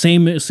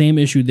same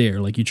issue there.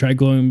 Like you try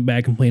going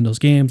back and playing those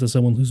games as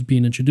someone who's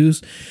being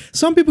introduced.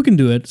 Some people can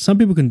do it. Some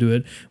people can do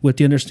it with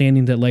the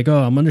understanding that like,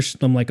 oh,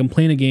 I'm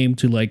playing a game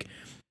to like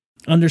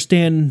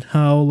understand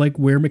how like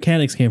where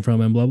mechanics came from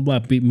and blah blah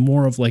blah. Be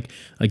more of like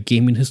a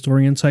gaming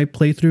historian type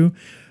playthrough.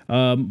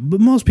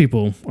 But most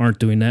people aren't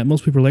doing that.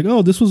 Most people are like,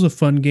 oh, this was a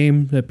fun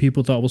game that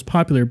people thought was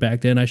popular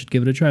back then. I should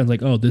give it a try. It's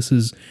like, oh, this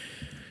is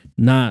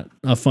not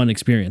a fun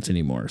experience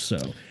anymore. So,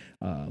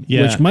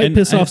 which might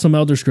piss off some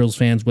Elder Scrolls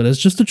fans, but it's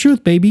just the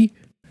truth, baby.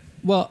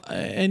 Well,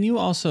 and you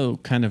also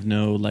kind of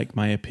know like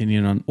my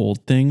opinion on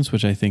old things,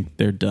 which I think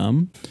they're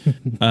dumb,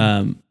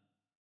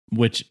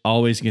 which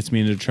always gets me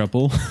into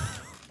trouble.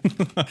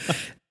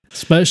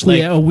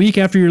 Especially like, a week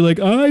after you're like,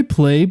 I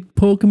play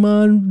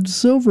Pokemon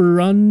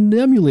Silver on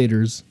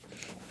emulators.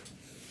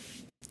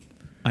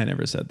 I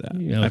never said that.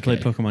 Okay. I played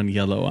Pokemon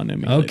Yellow on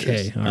emulators.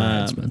 Okay, all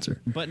right, Spencer.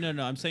 But no,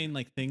 I'm saying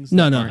like things.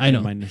 No, that I know.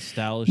 in my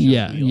nostalgia.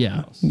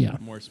 Yeah.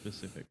 More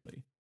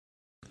specifically,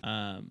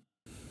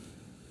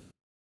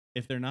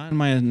 if they're not in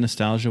my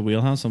nostalgia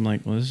wheelhouse, I'm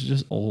like, well, this is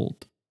just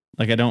old.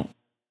 Like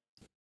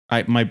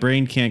my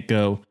brain can't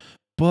go.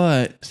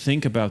 But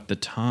think about the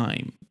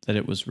time that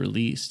it was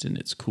released, and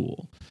it's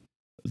cool.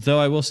 Though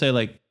I will say,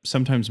 like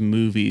sometimes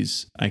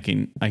movies, I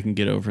can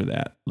get over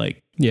that.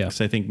 Like,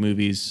 because I think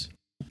movies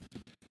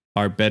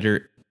are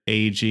better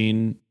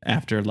aging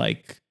after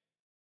like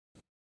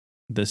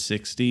the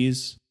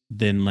 60s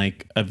than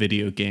like a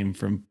video game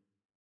from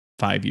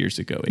 5 years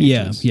ago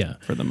ages,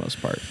 for the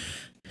most part.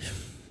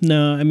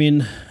 No, I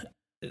mean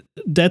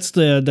that's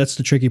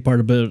the tricky part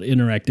about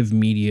interactive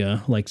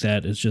media like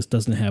that. It just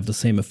doesn't have the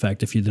same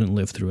effect if you didn't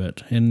live through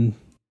it. And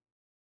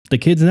the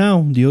kids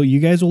now, you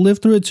guys will live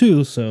through it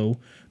too, so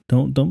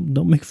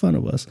don't make fun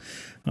of us.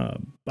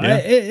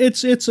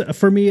 It's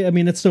for me. I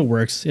mean, it still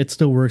works. It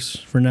still works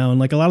for now. And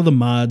like a lot of the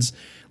mods,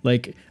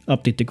 like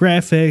update the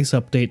graphics,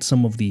 update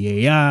some of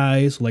the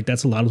AI. So like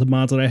that's a lot of the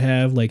mods that I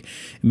have. Like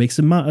it makes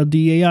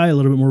the AI a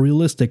little bit more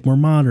realistic, more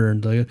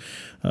modern.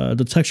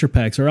 The texture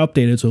packs are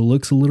updated so it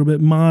looks a little bit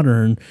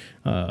modern.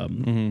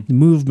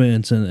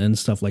 Movements and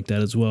stuff like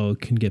that as well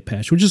can get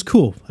patched, which is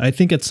cool. I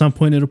think at some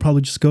point it'll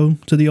probably just go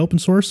to the open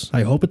source.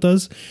 I hope it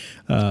does.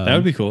 That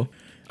would be cool.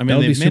 I mean,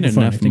 they've made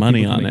enough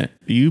money on it.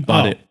 You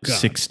bought it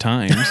 6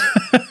 times.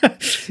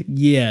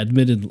 Yeah,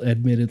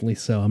 admittedly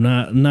so.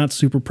 I'm not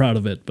super proud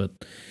of it, but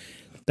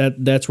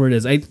that's where it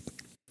is.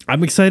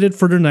 I'm excited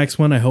for their next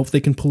one. I hope they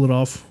can pull it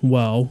off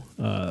well.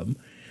 I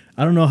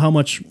don't know how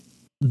much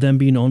them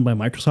being owned by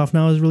Microsoft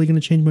now is really going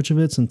to change much of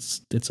it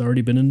since it's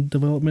already been in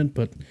development,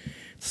 but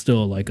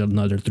still like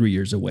another 3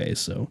 years away.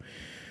 So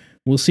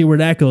we'll see where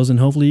that goes, and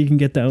hopefully you can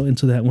get that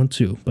into that one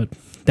too. But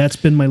that's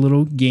been my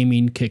little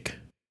gaming kick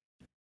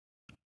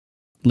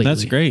lately.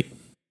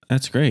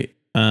 That's great.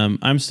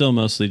 I'm still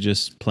mostly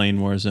just playing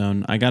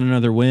Warzone. I got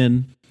another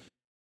win.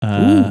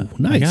 Ooh,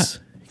 nice.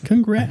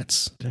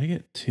 Congrats. Did I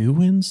get 2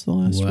 wins the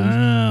last week?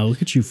 Wow,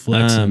 look at you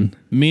flexing.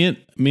 Me and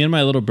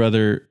my little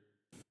brother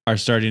are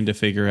starting to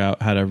figure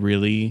out how to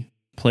really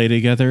play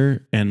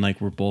together, and like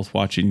we're both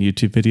watching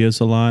YouTube videos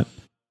a lot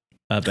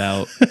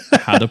about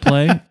how to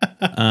play.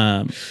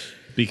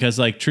 Because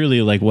like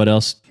truly, like what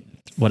else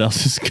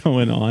is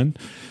going on?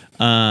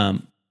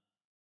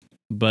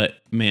 But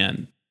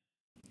man,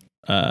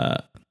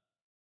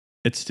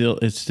 it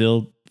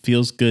still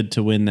feels good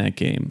to win that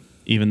game,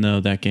 even though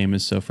that game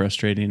is so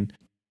frustrating.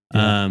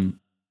 Yeah.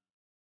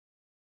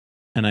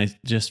 And I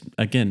just,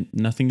 again,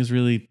 nothing is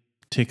really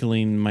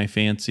tickling my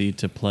fancy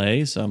to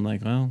play. So I'm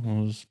like, well,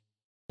 I'll just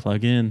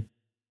plug in.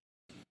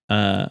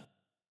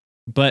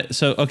 But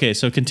so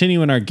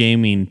continuing our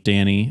gaming,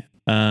 Danny.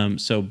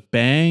 So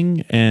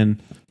Bang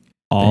and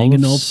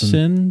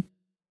Olufsen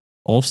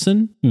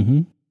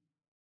Mm-hmm.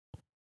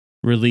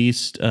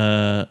 released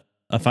a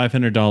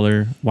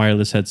 $500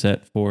 wireless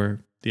headset for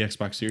the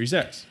Xbox Series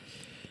X.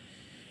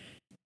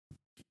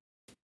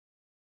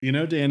 You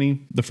know,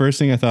 Danny, the first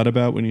thing I thought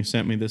about when you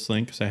sent me this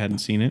link, because I hadn't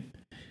seen it,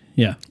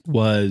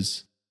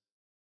 was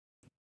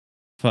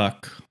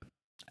fuck,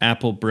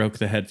 Apple broke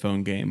the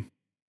headphone game.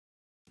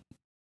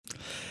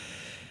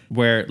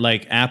 Where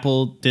like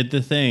Apple did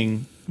the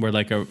thing where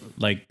like a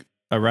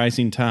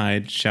rising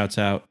tide shouts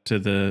out to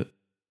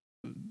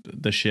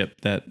the ship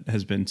that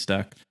has been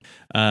stuck.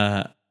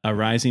 A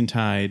rising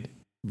tide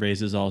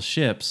raises all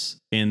ships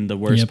in the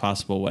worst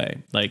possible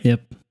way. Like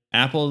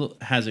Apple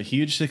has a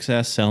huge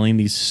success selling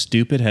these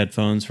stupid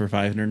headphones for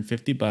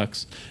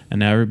 $550, and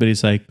now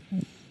everybody's like,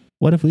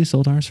 what if we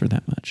sold ours for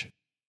that much?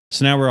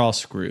 So now we're all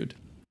screwed.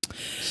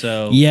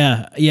 So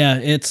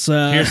it's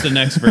here's the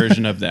next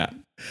version of that.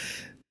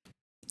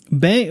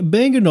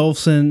 Bang &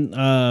 Olufsen,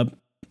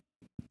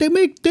 they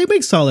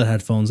make solid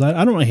headphones.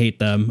 I don't hate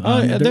them.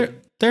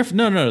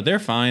 They're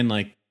fine.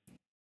 Like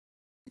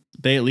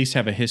they at least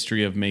have a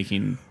history of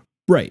making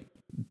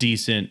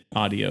decent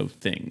audio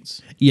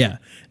things. Yeah,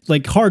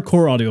 like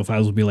hardcore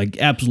audiophiles would be like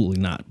absolutely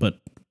not, but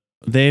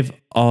they've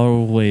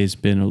always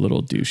been a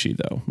little douchey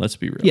though. Let's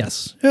be real.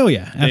 Yes. Oh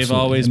yeah. Absolutely. They've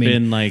always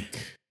been like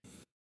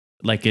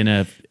in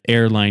a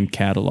airline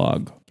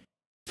catalog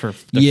for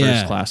the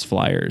first class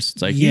flyers.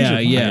 It's like you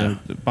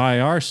should buy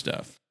our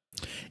stuff.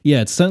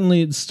 Yeah, it's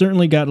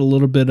certainly got a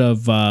little bit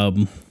of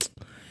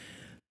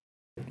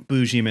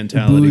bougie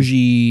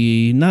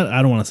mentality.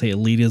 I don't want to say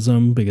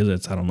elitism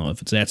because I don't know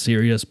if it's that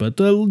serious, but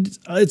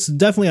it's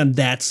definitely on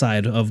that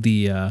side of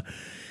the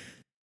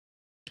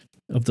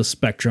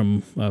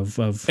spectrum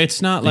of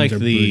it's not like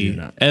the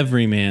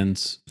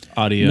everyman's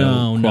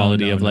audio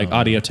quality of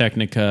Audio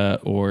Technica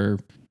or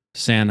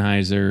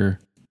Sennheiser,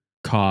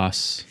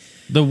 Koss,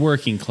 the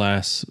working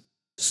class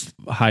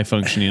high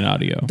functioning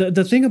audio.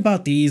 The thing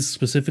about these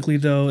specifically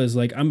though is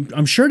like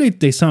I'm sure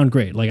they sound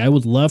great. Like I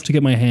would love to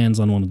get my hands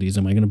on one of these.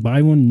 Am I going to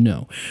buy one?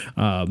 No.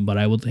 But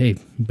I would. Hey,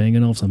 Bang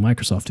 & Olufsen,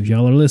 Microsoft, if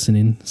y'all are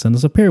listening, send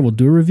us a pair. We'll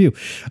do a review.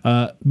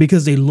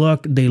 Because they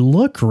look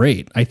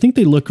great. I think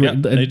they look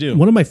great. Yeah, they do.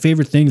 One of my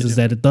favorite things is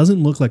that it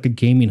doesn't look like a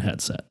gaming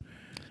headset.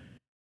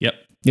 Yep.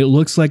 It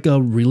looks like a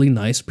really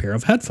nice pair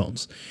of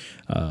headphones.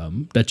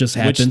 That just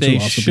happen to also be.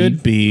 Which they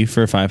should be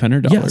for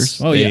 $500. Yes.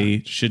 Oh,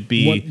 they should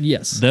be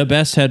the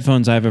best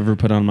headphones I've ever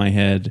put on my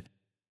head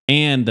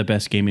and the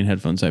best gaming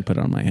headphones I put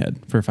on my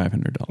head for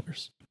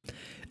 $500.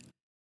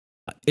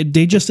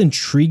 They just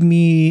intrigue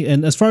me.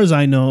 And as far as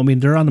I know, I mean,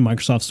 they're on the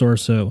Microsoft Store,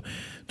 so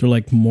they're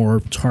like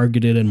more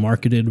targeted and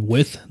marketed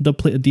with the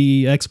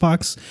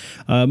Xbox.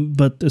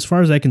 But as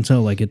far as I can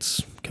tell, like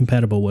it's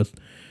compatible with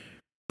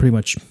pretty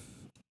much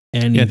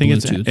any I think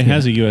Bluetooth. it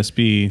has a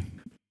USB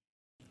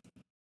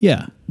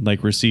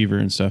like receiver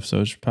and stuff, so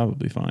it's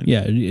probably fine.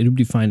 Yeah, it would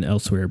be fine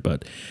elsewhere,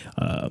 but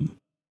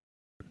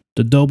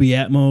the Dolby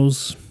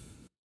Atmos,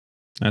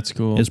 that's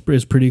cool. Is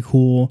pretty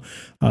cool.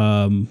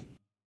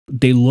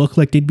 They look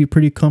like they'd be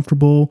pretty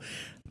comfortable.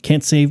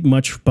 Can't say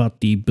much about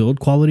the build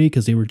quality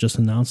because they were just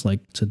announced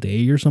like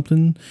today or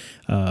something.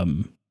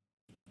 And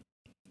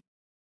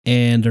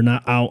they're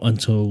not out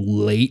until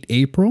late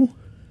April.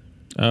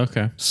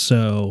 Okay.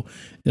 So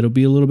it'll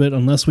be a little bit,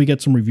 unless we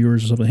get some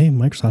reviewers or something. Hey,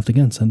 Microsoft,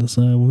 again, send us,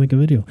 we'll make a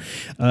video.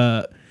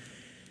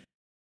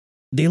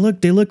 They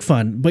look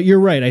fun, but you're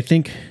right. I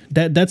think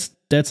that's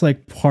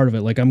like part of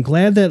it. Like, I'm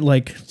glad that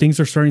like things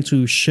are starting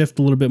to shift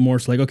a little bit more.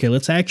 So like, okay,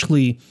 let's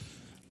actually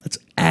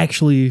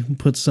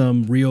put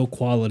some real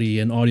quality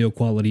and audio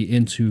quality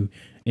into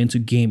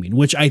gaming,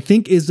 which I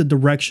think is the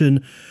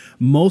direction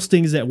most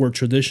things that were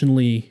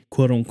traditionally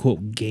quote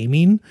unquote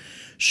gaming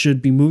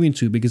should be moving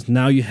to, because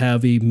now you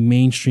have a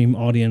mainstream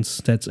audience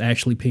that's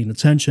actually paying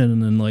attention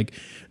and then like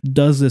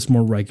does this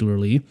more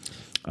regularly.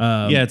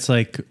 It's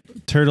like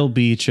Turtle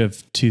Beach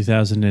of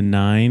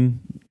 2009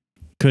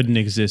 couldn't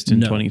exist in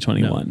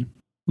 2021. No.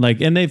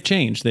 Like, and they've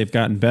changed, they've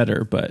gotten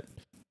better, but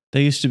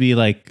They used to be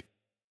like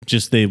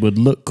just they would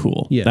look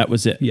cool. Yeah. That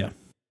was it. Yeah.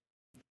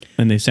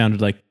 And they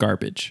sounded like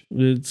garbage.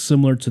 It's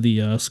similar to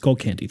the Skull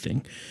Candy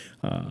thing.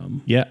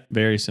 Yeah,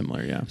 very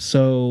similar. Yeah.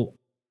 So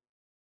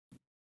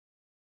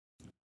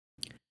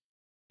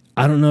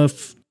I don't know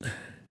if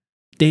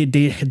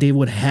they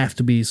would have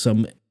to be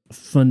some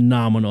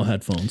phenomenal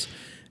headphones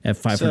at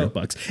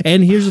 $500.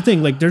 And here's the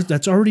thing, like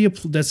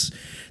this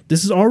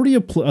is already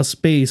a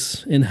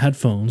space in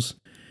headphones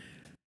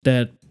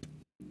that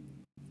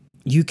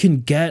you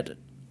can get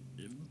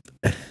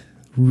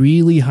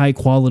really high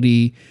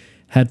quality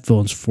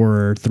headphones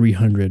for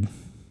 $300,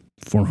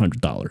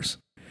 $400.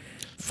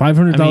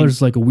 $500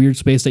 is like a weird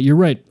space that you're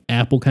right.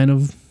 Apple kind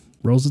of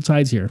rolls the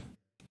tides here.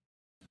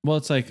 Well,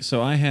 it's like,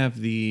 so I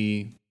have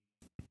the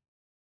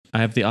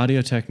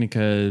Audio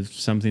Technica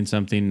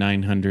something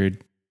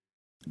 900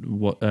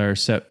 or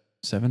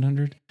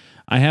 700.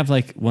 I have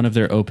like one of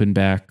their open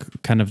back,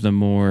 kind of the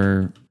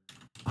more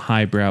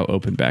highbrow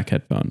open back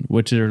headphone,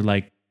 which are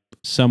like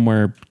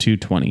somewhere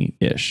 220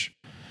 ish.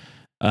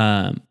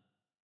 And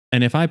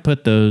if I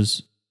put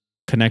those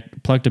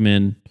plugged them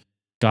in,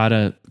 got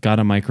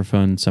a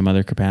microphone, some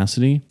other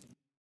capacity,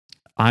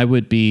 I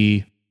would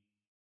be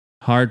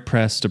hard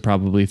pressed to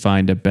probably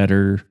find a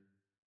better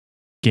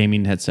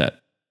gaming headset.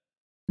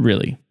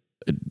 Really,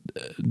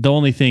 the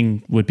only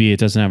thing would be it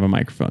doesn't have a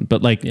microphone,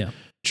 but like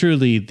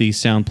truly the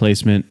sound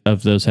placement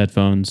of those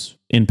headphones,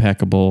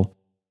 impeccable.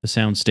 The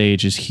sound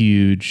stage is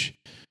huge.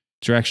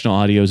 Directional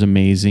audio is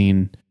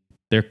amazing.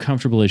 They're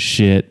comfortable as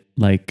shit.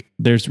 Like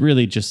there's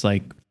really just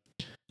like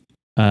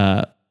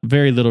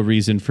very little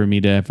reason for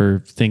me to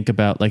ever think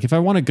about, like, if I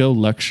want to go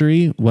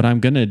luxury, what I'm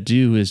going to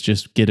do is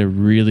just get a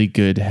really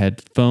good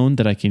headphone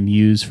that I can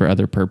use for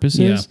other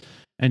purposes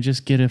and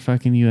just get a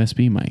fucking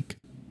USB mic.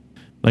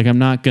 Like, I'm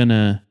not going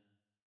to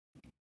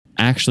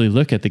actually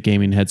look at the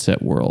gaming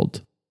headset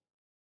world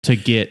to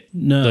get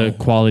the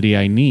quality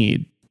I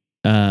need.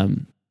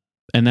 And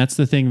that's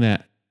the thing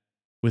that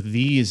with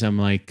these, I'm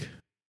like,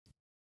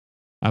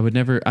 I would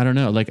never, I don't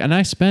know. Like, and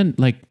I spend,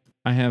 like,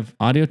 I have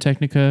Audio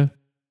Technica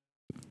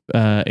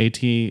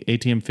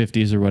ATM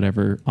 50s or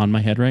whatever on my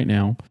head right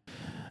now.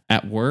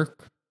 At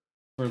work,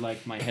 for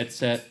like my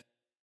headset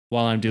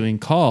while I'm doing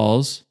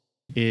calls,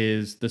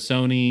 is the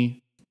Sony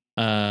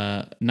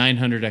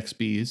 900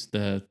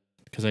 XBs.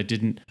 Because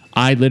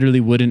I literally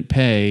wouldn't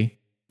pay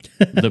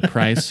the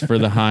price for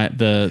the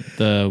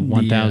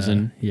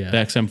 1000 the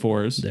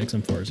XM4s. The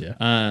XM4s,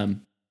 yeah.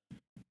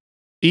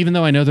 Even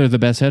though I know they're the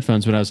best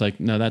headphones, but I was like,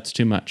 no, that's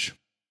too much.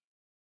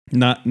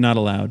 Not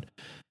allowed.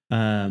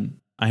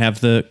 I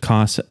have the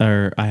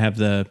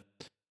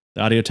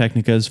Audio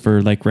Technicas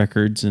for like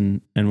records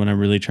and when I'm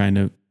really trying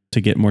to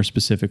get more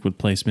specific with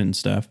placement and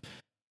stuff.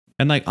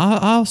 And like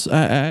I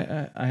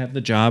have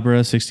the Jabra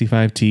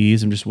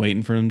 65Ts. I'm just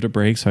waiting for them to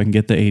break so I can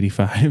get the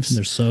 85s.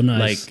 They're so nice.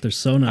 Like, they're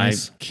so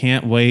nice. I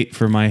can't wait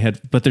for my head,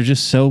 but they're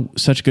just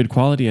such good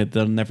quality that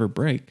they'll never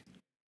break.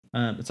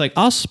 It's like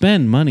I'll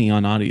spend money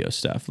on audio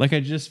stuff. Like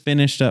I just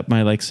finished up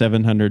my like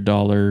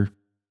 $700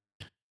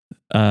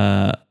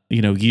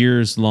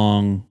 years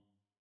long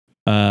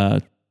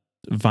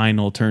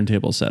vinyl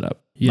turntable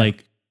setup.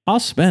 Like I'll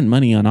spend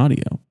money on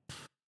audio,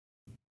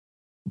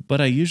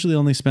 but I usually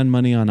only spend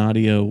money on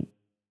audio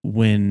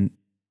when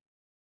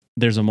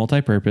there's a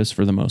multi-purpose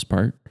for the most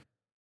part,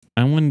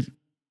 and when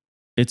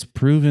it's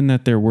proven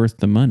that they're worth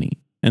the money.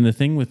 And the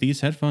thing with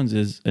these headphones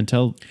is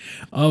until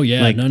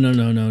like,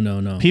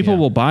 no. People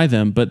will buy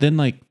them, but then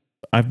like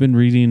I've been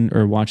reading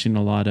or watching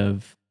a lot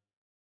of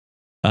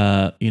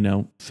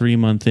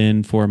 3-month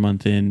in,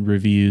 4-month in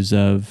reviews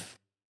of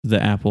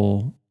the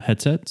Apple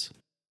headsets,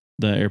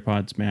 the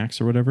AirPods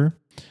Max or whatever.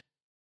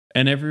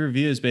 And every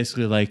review is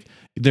basically like,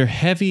 they're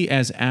heavy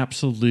as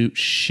absolute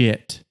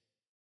shit.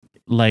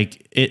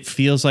 Like it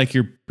feels like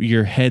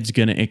your head's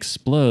going to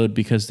explode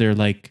because they're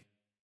like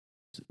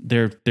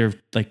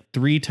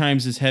 3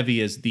 times as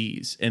heavy as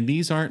these. And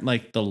these aren't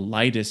like the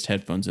lightest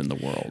headphones in the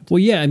world. Well,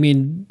 yeah, I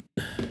mean,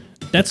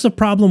 that's the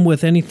problem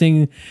with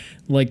anything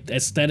like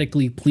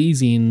aesthetically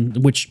pleasing,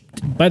 which,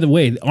 by the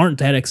way, aren't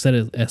that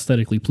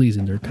aesthetically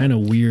pleasing. They're kind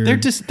of weird.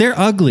 They're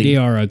ugly. They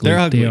are ugly. They're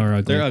ugly. They are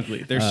ugly. They're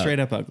ugly. They're straight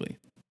up ugly.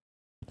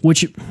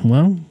 Which,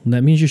 well,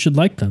 that means you should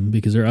like them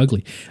because they're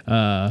ugly.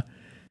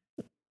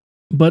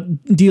 But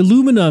the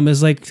aluminum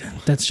is like,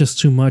 that's just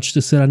too much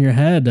to sit on your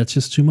head. That's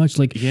just too much.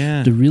 Like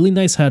the really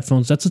nice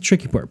headphones, that's the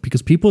tricky part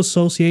because people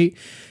associate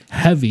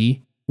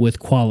heavy with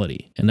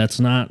quality. And that's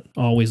not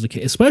always the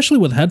case, especially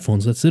with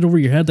headphones that sit over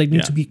your head. They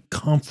need to be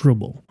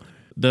comfortable.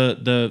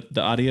 The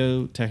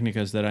Audio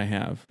Technicas that I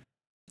have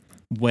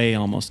weigh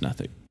almost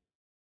nothing.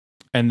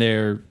 And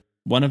they're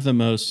one of the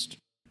most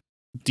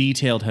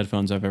detailed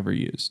headphones I've ever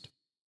used.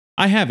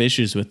 I have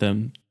issues with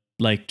them,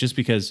 like just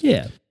because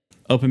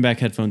open back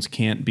headphones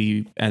can't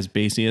be as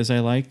bassy as I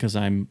like because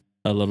I'm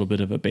a little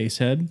bit of a bass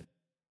head.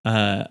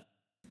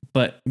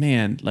 But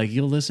man, like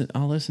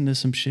I'll listen to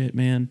some shit,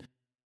 man.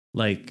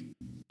 Like,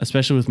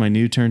 especially with my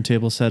new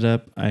turntable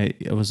setup, I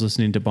was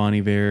listening to Bon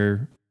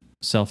Iver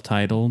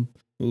self-titled.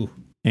 Ooh.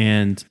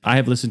 And I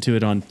have listened to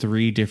it on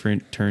 3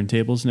 different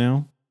turntables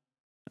now.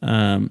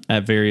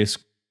 at various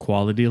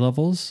quality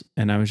levels.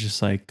 And I was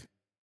just like,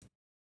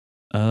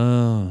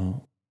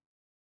 oh,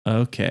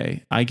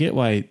 okay. I get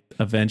why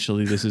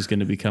eventually this is going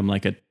to become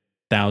like a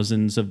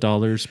thousands of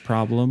dollars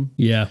problem.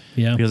 Yeah.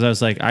 Because I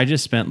was like, I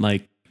just spent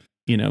like,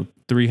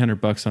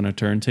 $300 on a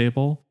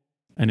turntable,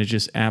 and it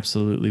just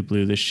absolutely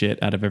blew the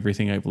shit out of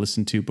everything I've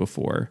listened to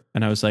before.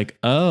 And I was like,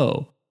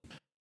 oh,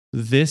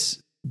 there's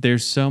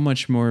so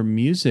much more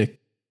music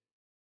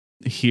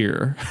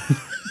here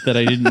that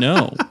I didn't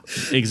know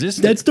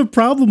existed. That's the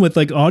problem with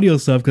like audio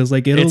stuff, because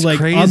like it'll It's like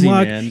crazy,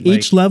 unlock man.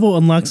 each level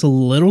unlocks a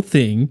little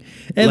thing,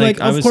 and Like,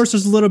 like of course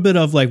there's a little bit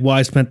of like, well,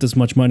 I spent this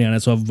much money on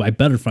it, so I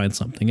better find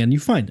something, and you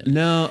find it.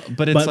 No,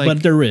 but it's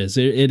but there is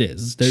it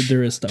is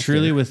there is stuff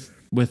truly there.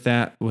 with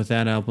that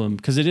album,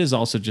 because it is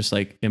also just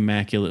like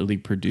immaculately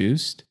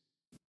produced.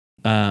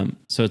 So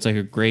it's like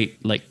a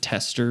great like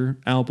tester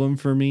album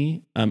for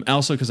me.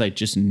 Also because I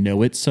just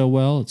know it so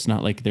well. It's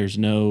not like there's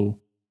no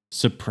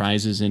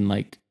surprises in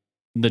like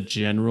the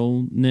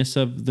generalness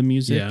of the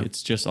music. Yeah.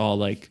 It's just all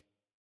like,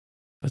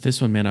 but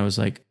this one, man, I was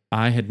like,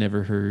 I had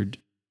never heard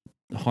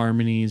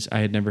harmonies. I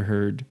had never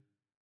heard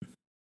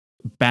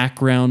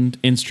background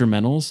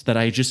instrumentals that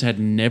I just had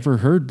never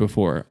heard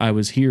before. I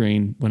was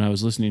hearing when I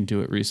was listening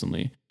to it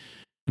recently.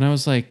 And I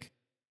was like,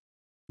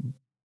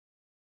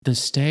 the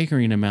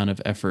staggering amount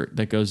of effort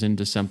that goes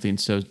into something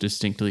so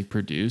distinctly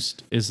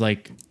produced is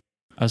like,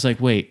 I was like,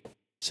 wait,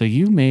 so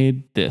you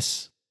made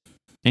this,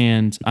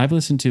 and I've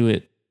listened to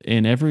it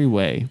in every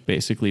way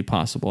basically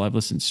possible. I've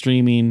listened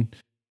streaming,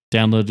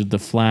 downloaded the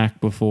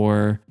FLAC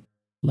before,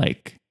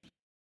 like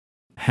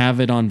have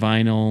it on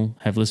vinyl,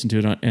 have listened to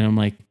it on, and I'm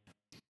like,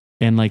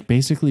 and like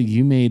basically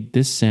you made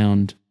this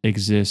sound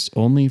exist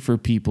only for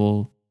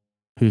people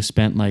who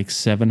spent like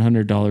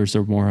 $700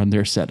 or more on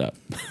their setup.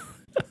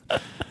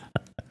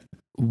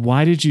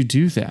 Why did you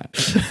do that?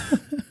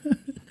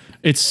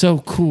 It's so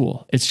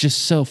cool. It's just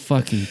so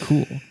fucking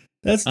cool.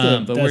 But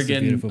we're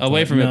getting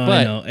away from it.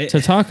 But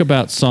to talk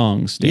about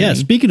songs, Danny, yeah,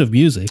 speaking of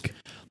music,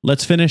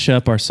 let's finish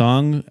up our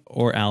song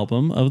or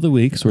album of the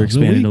week. So we're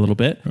expanding a little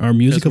bit. Our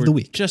music of the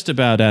week. Just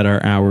about at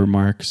our hour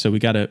mark. So we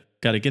gotta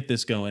get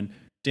this going.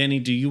 Danny,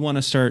 do you want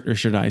to start or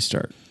should I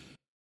start?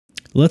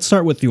 Let's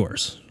start with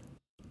yours.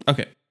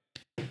 Okay.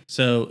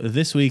 So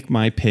this week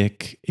my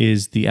pick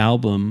is the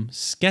album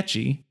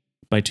Sketchy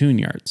by Tune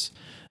Yards.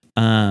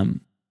 So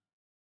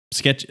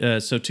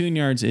Tune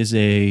Yards is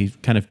a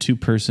kind of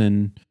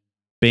two-person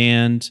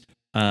band.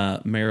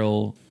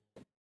 Meryl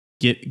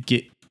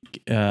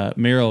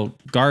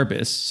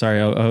Garbus.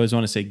 Sorry, I always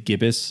want to say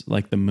Gibbous,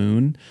 like the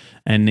moon,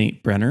 and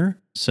Nate Brenner.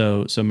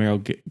 So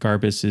Meryl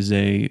Garbus is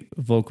a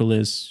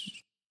vocalist,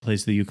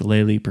 plays the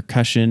ukulele,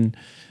 percussion,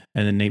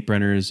 and then Nate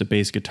Brenner is a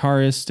bass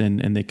guitarist,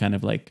 and they kind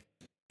of like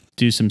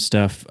do some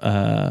stuff,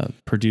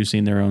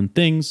 producing their own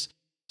things.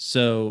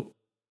 So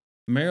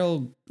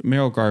Meryl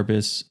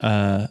Garbus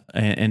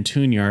and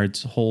Tune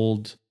Yards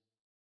hold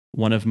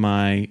one of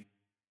my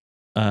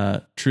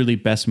truly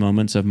best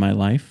moments of my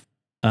life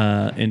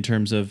in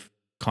terms of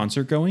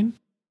concert going.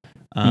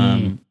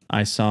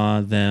 I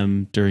saw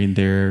them during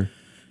their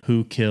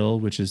Who Kill,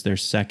 which is their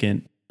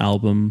second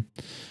album,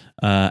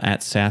 at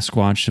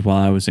Sasquatch while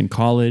I was in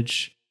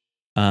college,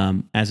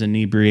 as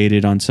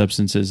inebriated on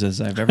substances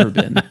as I've ever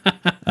been.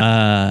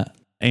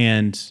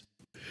 And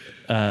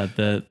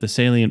the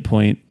salient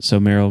point, so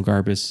Meryl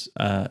Garbus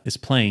is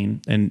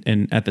playing,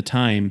 and at the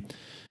time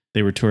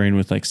they were touring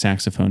with like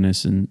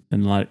saxophonists and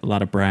a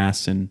lot of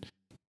brass, and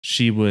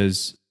she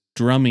was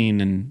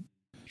drumming, and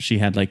she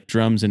had like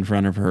drums in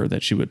front of her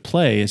that she would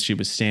play as she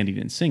was standing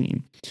and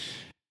singing.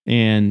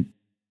 And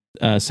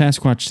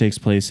Sasquatch takes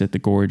place at the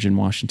Gorge in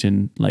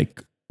Washington,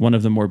 like one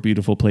of the more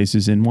beautiful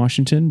places in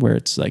Washington, where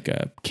it's like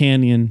a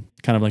canyon,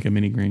 kind of like a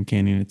mini Grand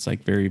Canyon. It's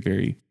like very,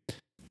 very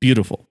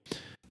beautiful.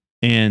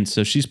 And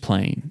so she's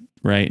playing,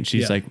 right? And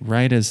she's like,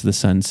 right as the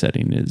sun's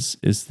setting it's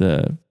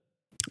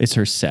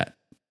her set.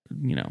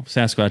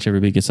 Sasquatch,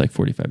 everybody gets like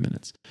 45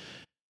 minutes.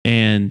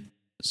 And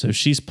so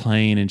she's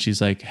playing, and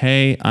she's like,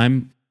 hey,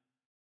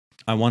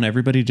 I want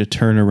everybody to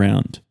turn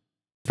around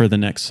for the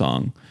next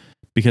song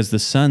because the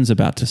sun's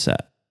about to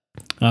set.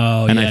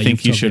 Oh, and I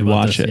think you should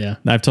watch it. Yeah.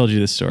 I've told you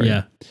this story.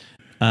 Yeah.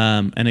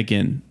 And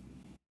again,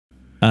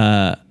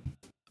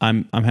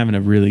 I'm having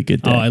a really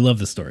good day. Oh, I love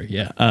this story.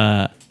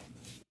 Yeah.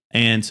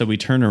 And so we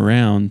turn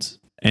around,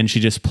 and she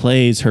just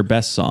plays her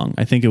best song.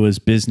 I think it was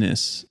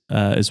Business,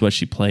 is what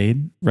she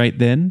played right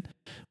then,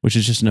 which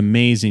is just an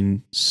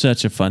amazing,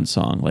 such a fun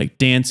song. Like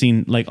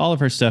dancing, like all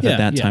of her stuff at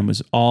that time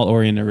was all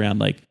oriented around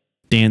like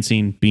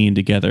dancing, being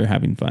together,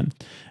 having fun.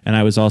 And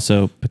I was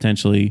also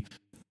potentially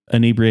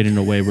inebriated in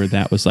a way where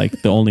that was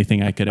like the only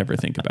thing I could ever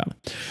think about.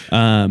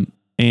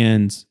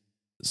 And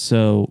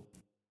so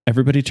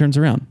everybody turns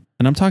around,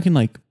 and I'm talking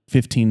like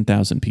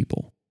 15,000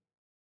 people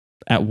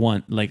at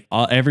one, like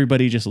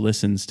everybody just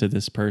listens to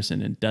this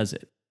person and does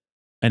it.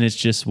 And it's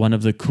just one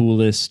of the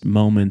coolest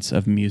moments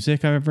of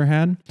music I've ever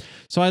had.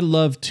 So I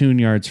love Tune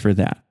Yards for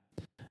that.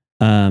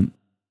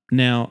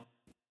 Now,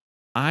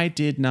 I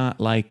did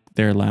not like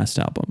their last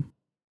album.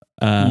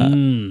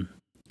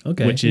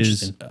 Okay. which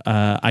is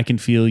I Can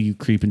Feel You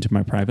Creep Into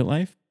My Private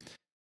Life.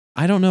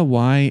 I don't know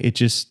why it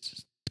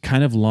just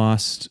kind of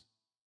lost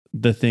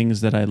the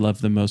things that I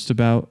love the most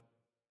about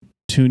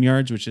Tune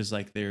Yards, which is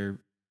like their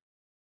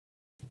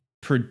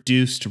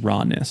produced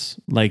rawness.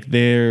 Like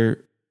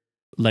they're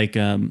like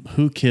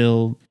Who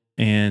Kill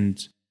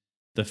and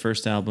the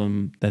first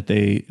album that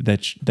they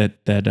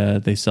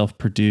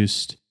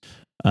self-produced,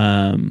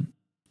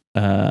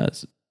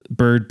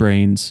 Bird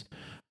Brains,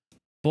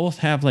 both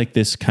have like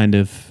this kind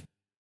of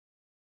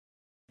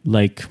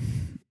like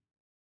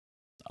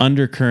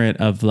undercurrent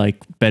of like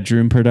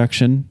bedroom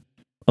production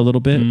a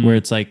little bit, where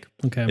it's like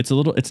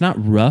it's not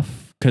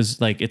rough because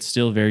like it's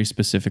still very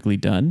specifically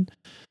done,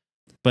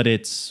 but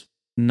it's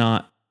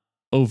not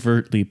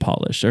overtly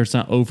polished, or it's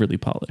not overly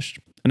polished.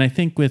 And I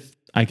think with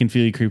I Can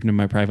Feel You Creeping in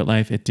My Private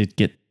Life, it did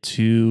get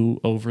too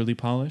overly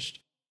polished.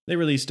 They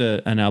released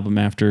an album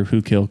after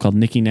Who Kill called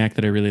Nicky Knack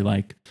that I really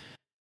like.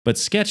 But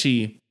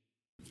Sketchy,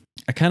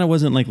 I kind of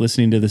wasn't like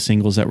listening to the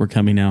singles that were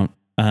coming out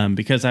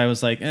because I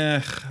was like,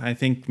 I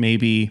think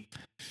maybe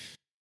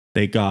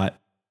they got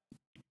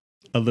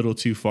a little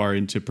too far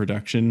into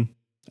production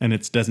and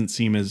it doesn't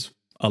seem as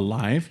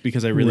alive,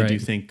 because I really do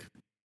think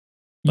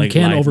like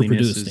you can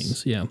overproduce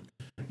things. Yeah,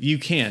 you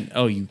can.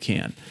 Oh, you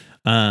can.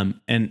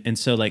 And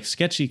so like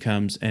Sketchy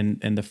comes and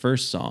the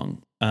first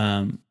song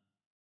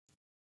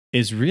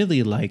is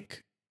really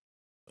like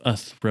a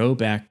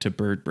throwback to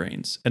Bird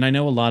Brains. And I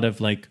know a lot of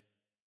like,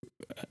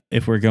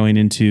 if we're going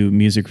into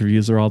music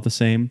reviews are all the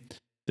same,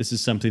 this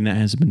is something that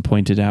has been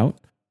pointed out,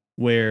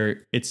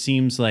 where it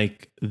seems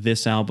like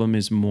this album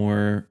is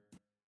more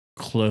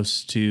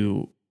close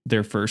to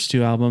their first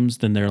two albums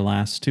than their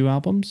last two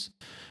albums.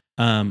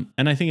 And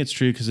I think it's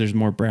true because there's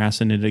more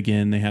brass in it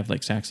again. They have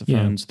like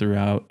saxophones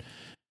throughout.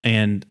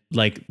 And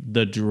like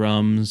the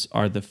drums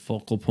are the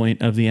focal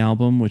point of the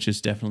album, which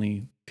is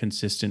definitely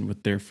consistent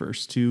with their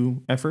first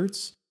two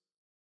efforts.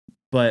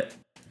 But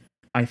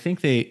I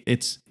think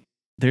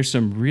there's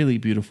some really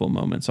beautiful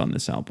moments on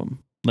this album.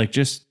 Like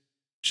just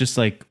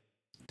like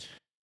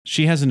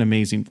she has an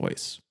amazing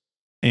voice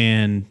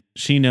and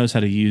she knows how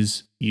to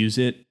use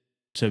it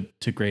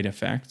to great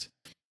effect.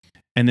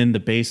 And then the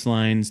bass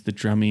lines, the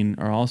drumming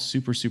are all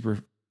super, super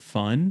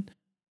fun.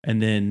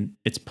 And then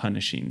it's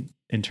punishing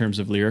in terms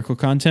of lyrical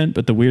content.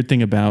 But the weird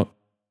thing about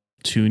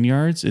Tune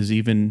Yards is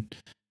even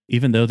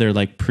though they're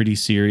like pretty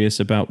serious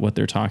about what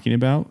they're talking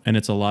about, and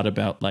it's a lot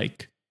about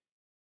like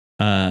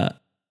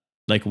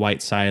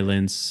white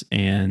silence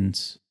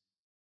and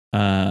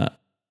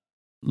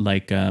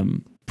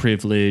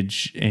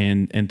privilege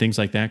and things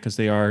like that, because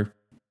they are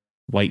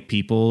white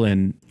people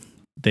and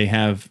they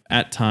have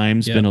at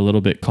times been a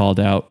little bit called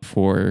out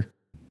for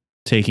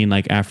taking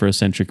like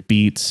Afrocentric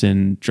beats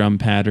and drum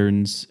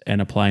patterns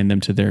and applying them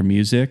to their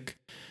music,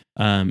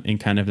 in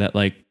kind of that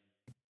like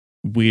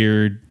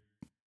weird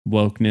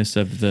wokeness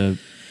of the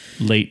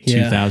late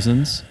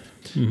 2000s.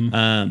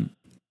 Mm-hmm.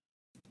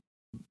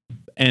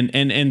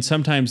 And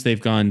sometimes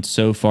they've gone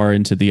so far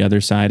into the other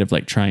side of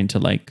like trying to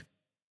like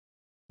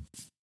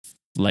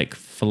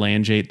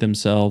phalangate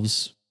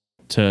themselves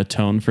to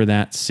atone for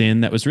that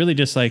sin that was really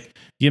just like,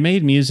 you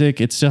made music,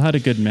 it still had a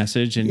good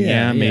message, and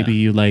maybe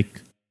you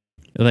like,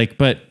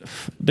 but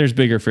there's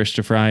bigger fish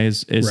to fry,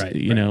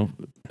 you know,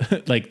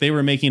 like they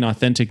were making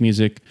authentic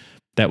music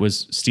that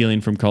was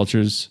stealing from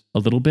cultures a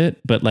little bit,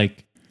 but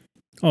like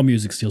all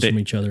music steals from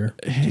each other.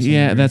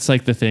 Yeah, that's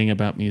like the thing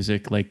about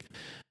music. Like,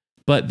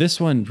 but this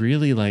one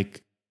really,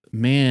 like,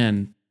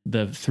 man,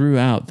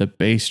 throughout the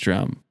bass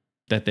drum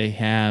that they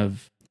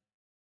have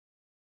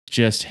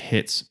just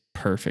hits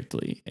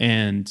perfectly.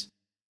 And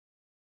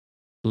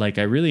like,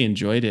 I really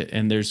enjoyed it.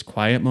 And there's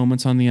quiet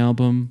moments on the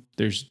album.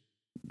 There's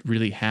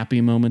really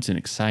happy moments and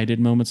excited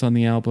moments on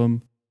the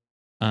album.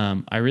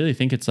 I really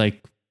think it's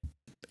like,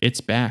 it's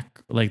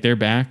back. Like, they're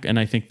back. And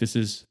I think this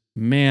is,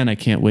 man, I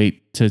can't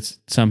wait to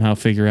somehow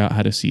figure out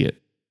how to see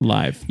it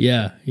live.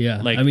 Yeah.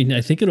 Like, I mean, I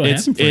think it'll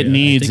happen for you. It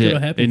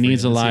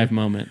needs a live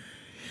moment.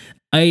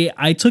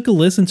 I took a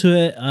listen to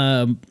it,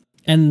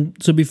 and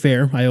to be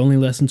fair, I only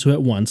listened to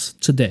it once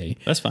today.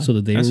 That's fine. So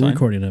the day we're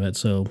recording of it,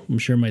 so I'm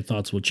sure my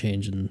thoughts will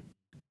change and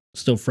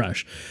still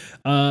fresh.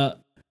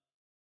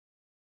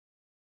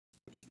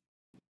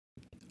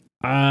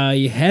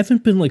 I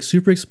haven't been like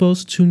super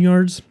exposed to Tune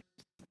Yards.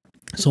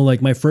 So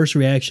like my first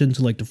reaction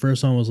to like the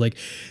first song was like,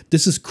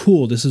 this is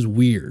cool. This is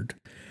weird.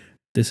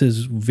 This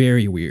is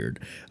very weird.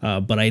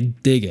 But I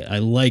dig it. I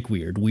like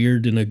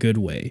weird in a good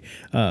way.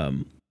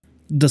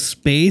 The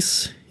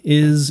space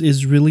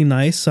is really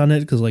nice on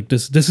it. Cause like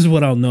this is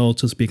what I'll know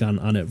to speak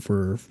on it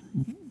for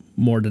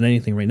more than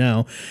anything right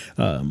now.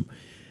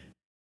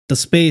 The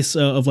space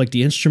of like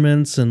the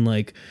instruments and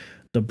like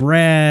the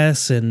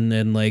brass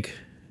and like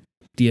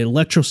the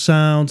electro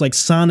sounds, like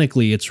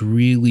sonically, it's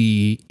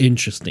really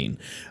interesting.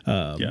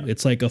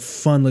 It's like a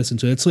fun listen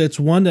to. It's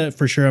one that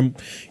for sure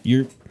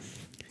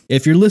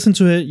if you're listening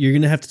to it, you're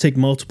gonna have to take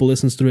multiple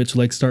listens through it to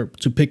like start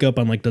to pick up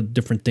on like the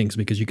different things,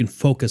 because you can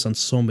focus on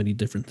so many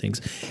different things,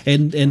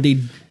 and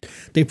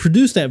they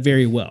produce that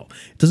very well.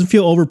 It doesn't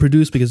feel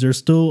overproduced because there's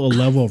still a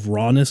level of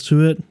rawness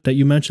to it that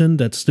you mentioned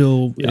that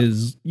still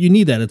is, you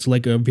need that. It's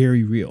like a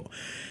very real.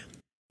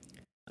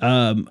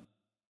 But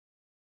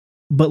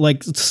like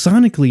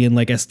sonically and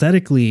like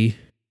aesthetically,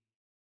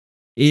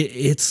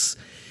 it's.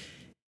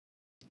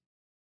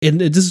 And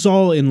this is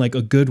all in like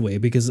a good way,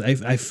 because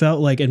I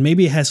felt like, and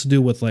maybe it has to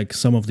do with like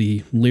some of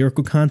the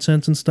lyrical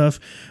content and stuff,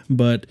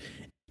 but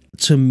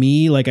to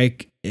me,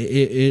 like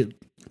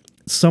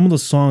some of the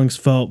songs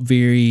felt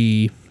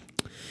very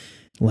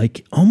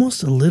like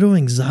almost a little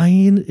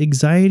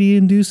anxiety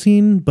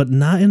inducing, but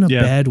not in a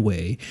bad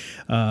way.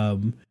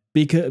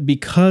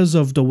 Because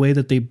of the way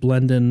that they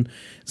blend in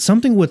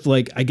something with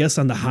like, I guess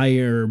on the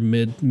higher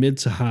mid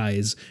to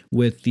highs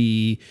with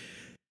the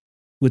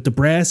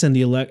brass and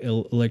the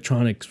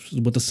electronics,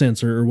 with the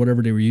synths or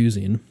whatever they were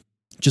using,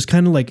 just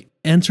kind of like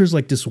enters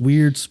like this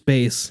weird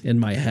space in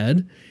my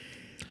head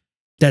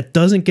that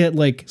doesn't get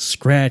like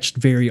scratched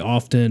very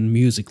often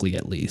musically,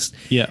 at least.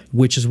 Yeah.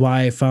 Which is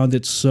why I found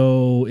it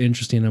so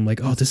interesting. I'm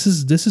like, oh, this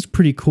is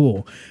pretty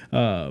cool.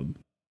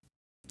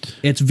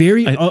 It's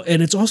very,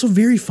 and it's also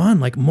very fun.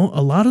 Like a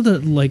lot of the,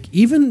 like,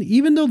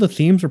 even though the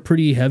themes are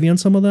pretty heavy on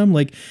some of them,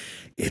 like,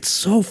 it's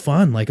so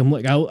fun. Like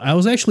I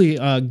was actually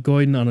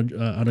going on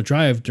a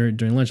drive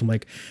during lunch. I'm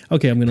like,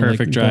 okay, I'm gonna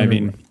perfect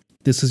driving.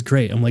 This is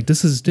great. I'm like,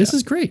 this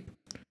is great.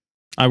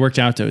 I worked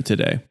out to it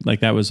today. Like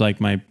that was like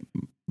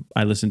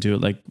I listened to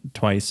it like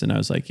twice, and I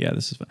was like, yeah,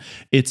 this is fun.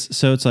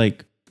 It's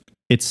like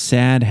it's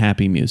sad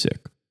happy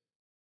music.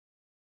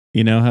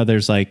 You know how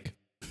there's like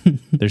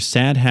there's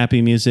sad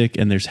happy music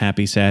and there's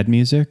happy sad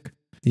music.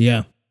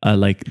 Yeah.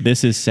 Like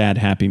this is sad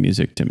happy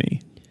music to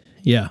me.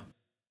 Yeah.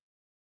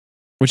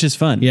 Which is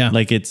fun. Yeah.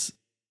 Like it's,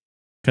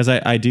 because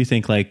I do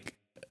think like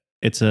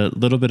it's a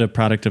little bit of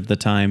product of the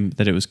time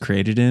that it was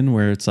created in,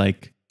 where it's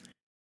like,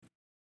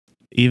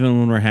 even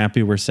when we're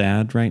happy, we're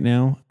sad right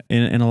now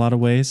in a lot of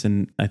ways.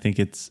 And I think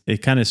it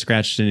kind of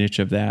scratched an itch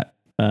of that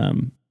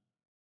in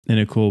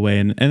a cool way.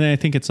 And I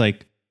think it's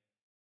like,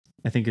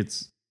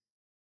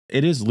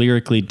 it is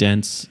lyrically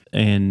dense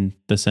in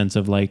the sense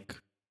of like,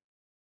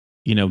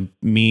 you know,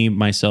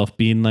 myself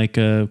being like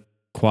a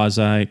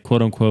quasi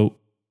quote unquote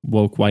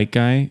woke white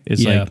guy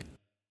is like,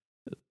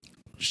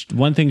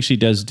 one thing she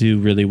does do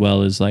really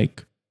well is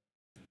like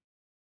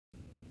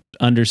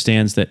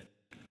understands that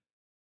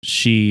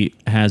she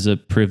has a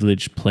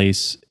privileged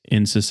place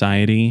in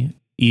society,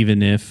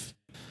 even if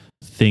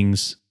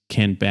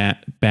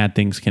bad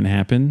things can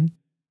happen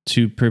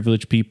to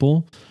privileged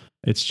people.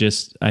 It's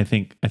just, I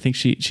think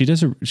she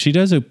does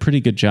a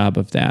pretty good job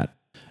of that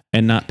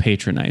and not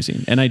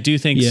patronizing. And I do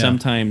think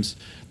sometimes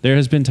there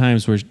has been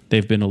times where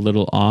they've been a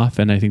little off.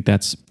 And I think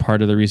that's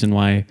part of the reason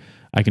why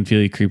I Can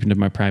Feel You Creep Into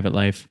My Private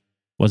Life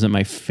wasn't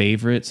my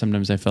favorite.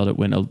 Sometimes I felt it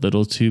went a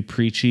little too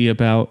preachy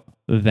about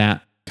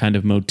that kind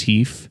of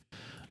motif.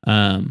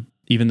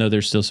 Even though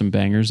there's still some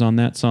bangers on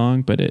that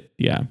song, but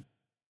no,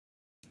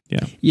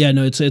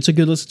 it's a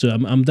good listen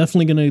to. I'm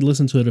definitely going to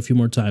listen to it a few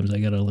more times. I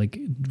got to like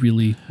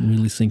really,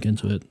 really sink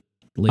into it.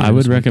 I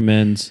would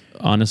recommend,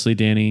 honestly,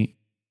 Danny,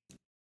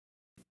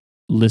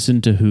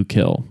 listen to Who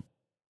Kill.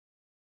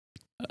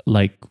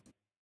 Like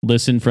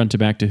listen front to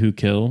back to Who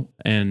Kill,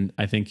 and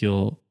I think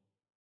you'll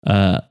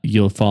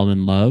fall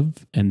in love,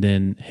 and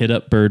then hit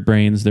up Bird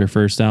Brains, their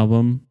first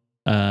album,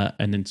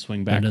 and then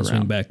swing back around.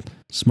 Swing back.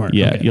 Smart.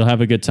 Yeah, okay. You'll have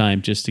a good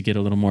time just to get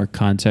a little more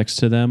context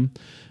to them,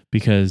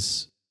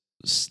 because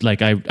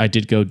like I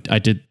did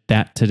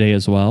that today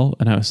as well,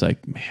 and I was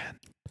like, man,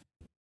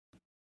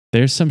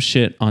 there's some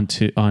shit on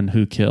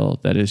Who Kill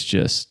that is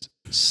just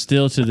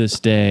still to this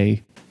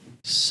day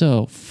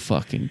so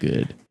fucking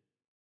good.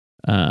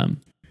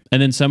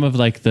 And then some of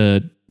like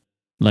the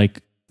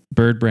like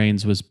Bird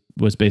Brains was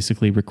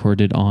basically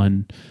recorded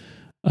on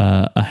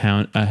a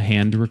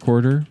hand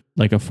recorder,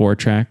 like a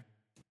 4-track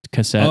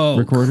cassette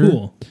recorder.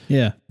 Cool.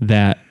 Yeah.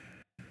 That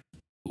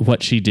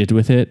what she did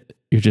with it,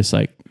 you're just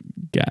like,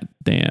 God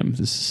damn,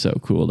 this is so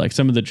cool. Like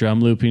some of the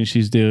drum looping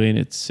she's doing,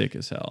 it's sick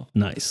as hell.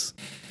 Nice.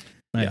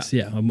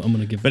 Yeah. I'm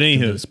gonna give it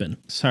a spin.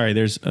 Sorry,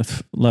 there's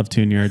love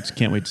Tune Yards.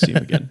 Can't wait to see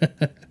him again.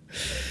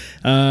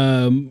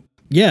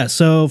 Yeah,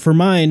 so for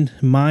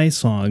my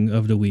song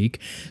of the week,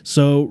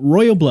 so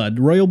Royal Blood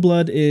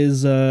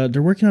is,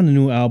 they're working on a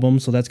new album,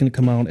 so that's going to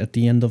come out at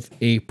the end of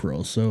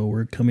April, so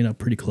we're coming up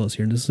pretty close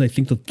here, and this is, I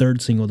think, the third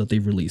single that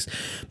they've released,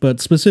 but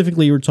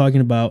specifically, we're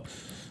talking about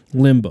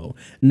Limbo.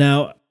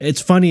 Now,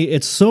 it's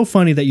so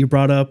funny that you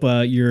brought up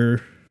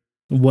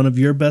one of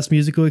your best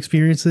musical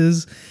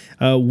experiences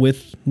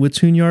with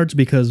Tune Yards,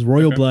 because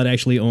Royal Blood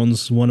actually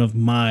owns one of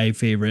my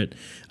favorite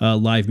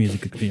live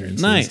music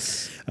experiences.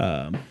 Nice.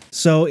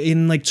 So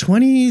in like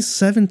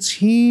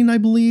 2017, I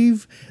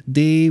believe,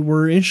 they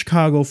were in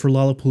Chicago for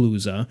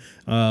Lollapalooza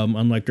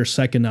on like their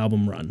second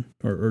album run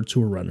or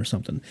tour run or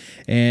something.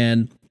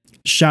 And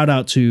shout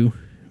out to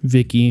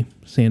Vicky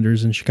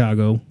Sanders in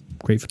Chicago.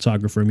 great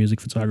photographer, music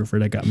photographer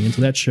that got me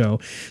into that show.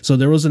 So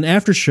there was an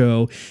after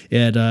show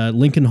at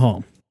Lincoln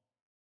Hall.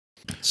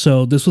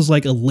 So this was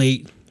like a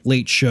late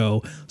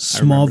show,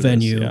 small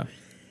venue. This, yeah.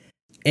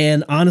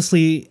 And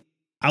honestly,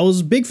 I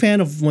was a big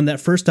fan of when that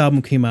first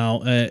album came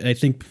out. I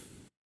think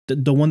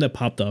the one that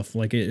popped off,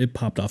 like it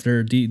popped off.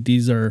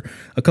 These are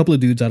a couple of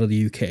dudes out of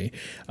the UK.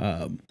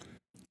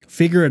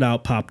 Figure It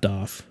Out popped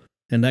off,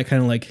 and that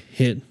kind of like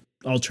hit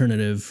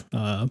alternative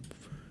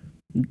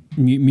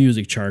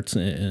music charts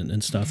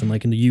and stuff. And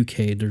like in the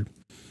UK,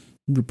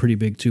 they're pretty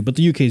big too. But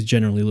the UK is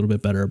generally a little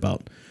bit better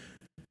about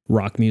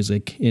rock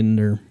music in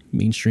their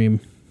mainstream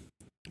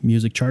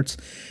music charts.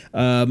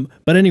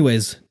 But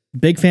anyways,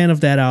 big fan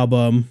of that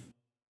album.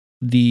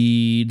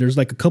 There's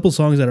like a couple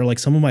songs that are like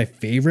some of my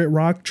favorite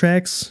rock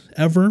tracks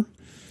ever.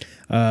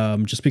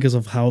 Just because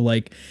of how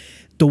like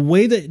the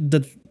way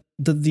that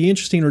the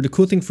interesting or the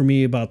cool thing for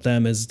me about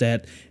them is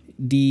that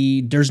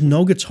there's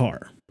no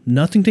guitar.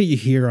 Nothing that you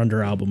hear on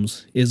their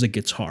albums is a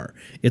guitar.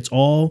 It's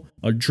all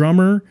a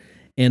drummer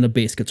and a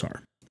bass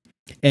guitar.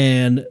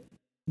 And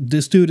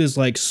this dude is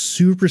like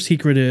super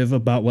secretive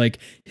about like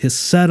his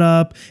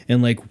setup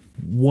and like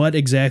what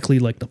exactly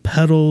like the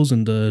pedals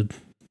and the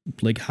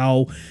like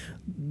how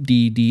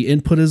the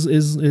input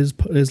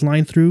is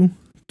lined through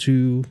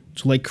to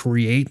like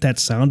create that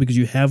sound, because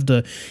you have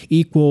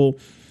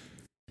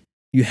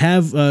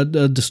a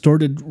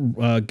distorted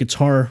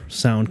guitar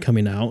sound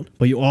coming out,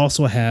 but you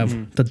also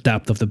have the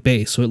depth of the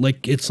bass. So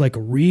it's like a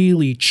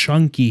really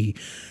chunky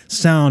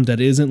sound that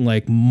isn't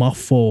like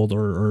muffled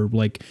or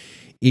like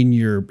in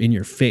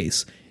your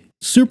face.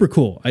 Super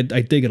cool. I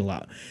dig it a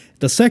lot.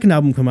 The second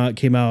album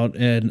came out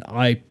and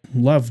I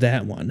love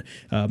that one.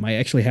 I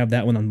actually have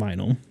that one on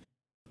vinyl.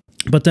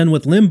 But then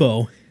with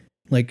Limbo,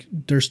 like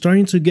they're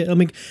starting to get, I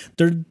mean,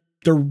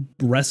 their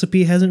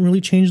recipe hasn't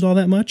really changed all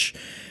that much,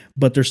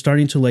 but they're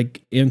starting to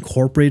like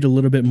incorporate a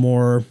little bit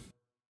more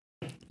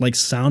like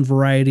sound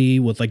variety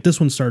with like this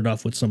one started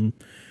off with some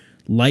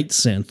light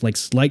synth, like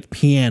light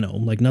piano,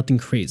 like nothing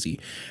crazy.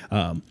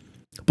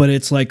 But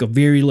it's like a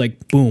very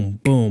like boom,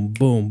 boom,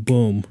 boom,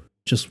 boom,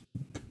 just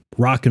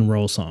rock and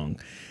roll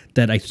song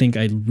that I think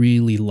I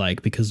really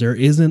like, because there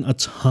isn't a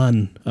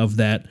ton of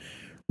that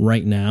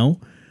right now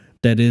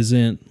that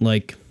isn't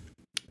like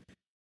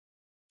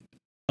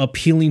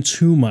appealing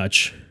too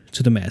much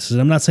to the masses.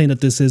 I'm not saying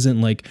that this isn't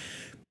like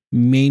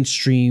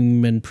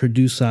mainstream and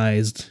produced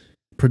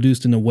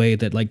in a way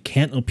that like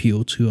can't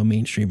appeal to a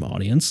mainstream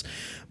audience,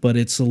 but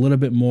it's a little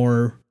bit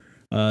more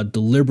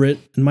deliberate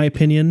in my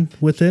opinion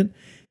with it.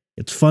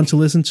 It's fun to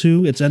listen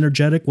to. It's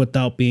energetic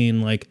without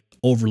being like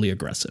overly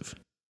aggressive.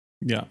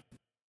 Yeah.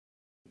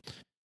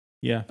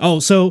 Yeah. Oh,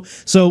 so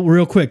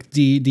real quick,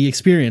 the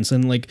experience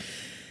and like,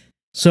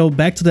 so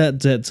back to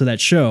that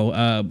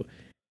show,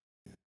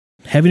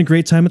 having a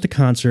great time at the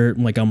concert.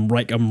 Like I'm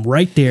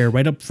right there,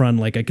 right up front.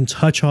 Like I can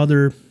touch all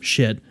their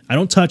shit. I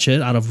don't touch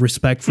it out of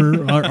respect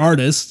for our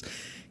artists.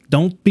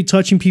 Don't be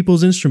touching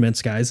people's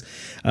instruments, guys.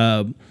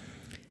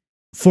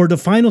 For the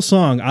final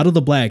song, Out of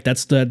the Black,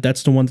 that's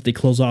the one that they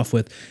close off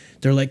with.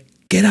 They're like,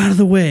 get out of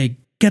the way,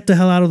 get the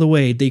hell out of the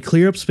way. They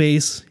clear up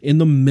space in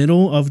the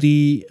middle of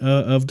the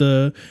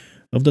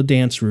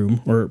dance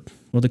room or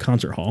the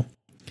concert hall.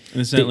 And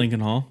is that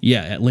Lincoln Hall?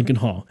 Yeah, at Lincoln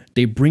Hall.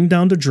 They bring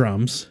down the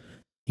drums.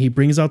 He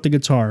brings out the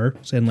guitar,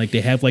 and like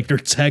they have like their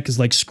tech is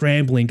like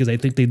scrambling because I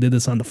think they did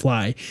this on the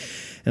fly.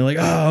 And like,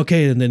 oh,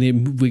 okay. And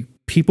then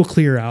people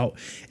clear out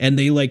and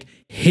they like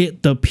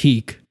hit the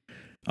peak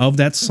of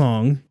that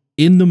song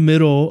in the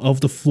middle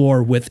of the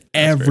floor with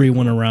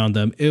everyone around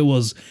them. It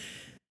was,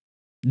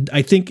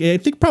 I think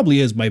probably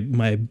is my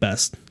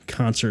best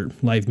concert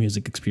live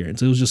music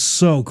experience. It was just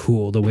so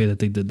cool the way that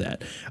they did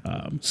that.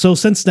 So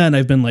since then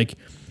I'm like,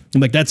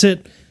 that's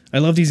it. I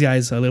love these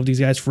guys. I love these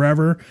guys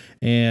forever.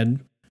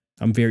 And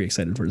I'm very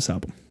excited for this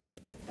album.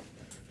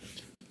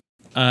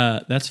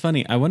 That's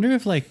funny. I wonder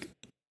if like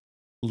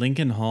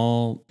Lincoln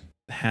Hall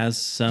has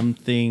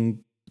something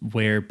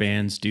where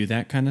bands do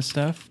that kind of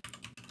stuff.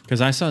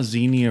 Because I saw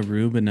Xenia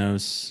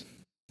Rubinos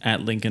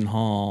at Lincoln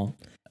Hall,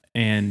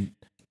 and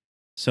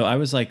so I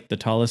was like the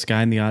tallest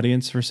guy in the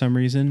audience for some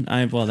reason.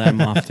 I'm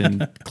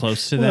often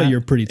close to that. Well, you're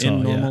pretty tall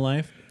in normal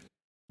life.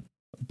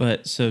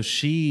 But so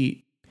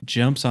she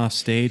jumps off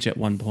stage at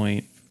one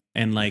point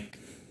and like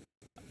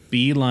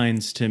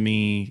beelines to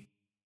me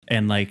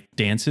and like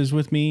dances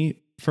with me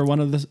for one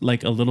of the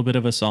like a little bit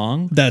of a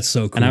song. That's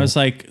so cool. And I was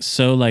like,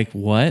 so like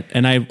what?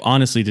 And I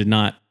honestly did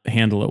not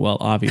handle it well,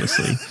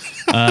 obviously.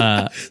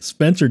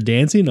 Spencer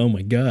dancing? Oh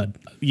my God.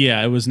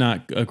 Yeah, it was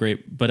not a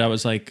great, but I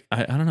was like,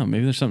 I don't know,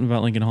 maybe there's something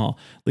about Lincoln Hall.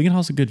 Lincoln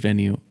Hall's a good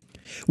venue.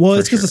 Well,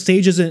 it's because the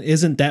stage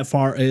isn't that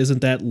far,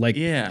 isn't that like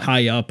Yeah.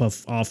 high up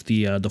off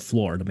the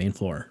floor, the main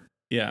floor.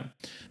 Yeah.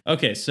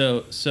 Okay,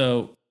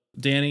 so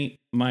Danny,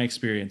 my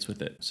experience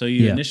with it. So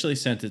you initially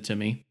sent it to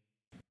me,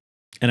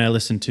 and I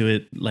listened to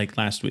it like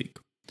last week.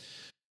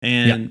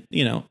 And,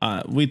 you know,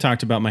 we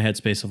talked about my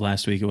headspace of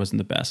last week. It wasn't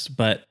the best,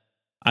 but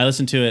I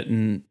listened to it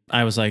and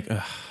I was like,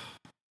 ugh,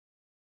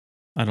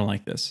 I don't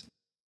like this.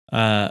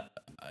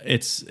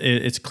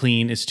 It's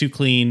clean. It's too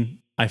clean.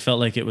 I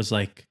felt like it was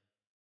like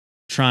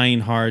trying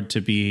hard to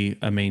be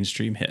a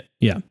mainstream hit.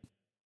 Yeah.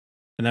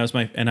 And that was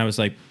and I was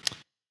like,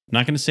 I'm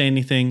not going to say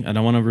anything. I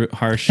don't want to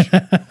harsh.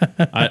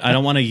 I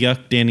don't want to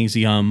yuck Danny's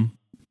yum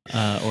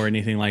or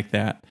anything like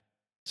that.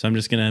 So I'm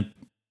just going to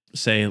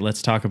say,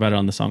 let's talk about it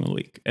on the Song of the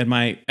Week. And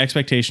my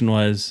expectation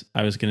was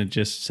I was going to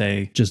just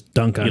say, just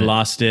dunk on it. You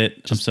lost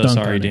it. I'm so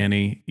sorry,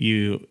 Danny.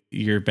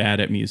 You're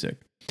bad at music.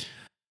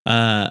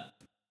 And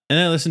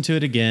then I listened to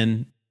it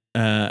again,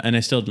 and I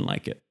still didn't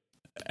like it.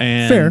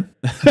 And, fair.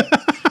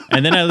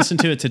 And then I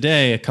listened to it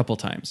today a couple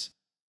times.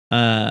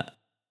 And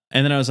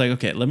then I was like,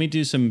 okay, let me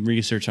do some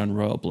research on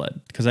Royal Blood,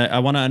 because I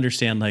want to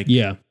understand, like,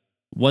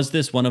 was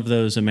this one of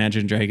those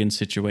Imagine Dragons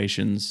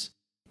situations?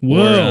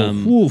 Whoa.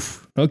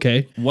 Oof.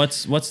 Okay.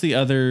 What's the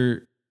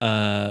other?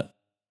 There's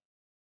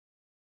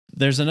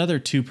another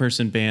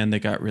 2-person band that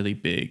got really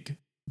big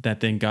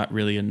that then got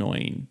really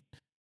annoying.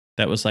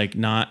 That was like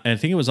not. I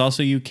think it was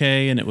also UK,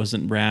 and it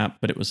wasn't rap,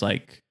 but it was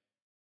like,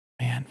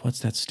 man, what's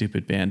that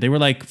stupid band? They were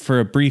like for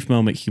a brief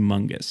moment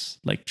humongous,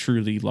 like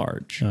truly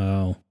large.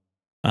 Oh.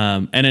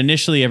 And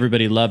initially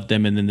everybody loved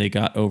them, and then they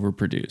got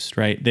overproduced.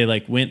 Right? They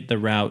like went the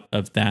route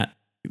of that.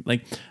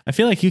 Like I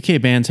feel like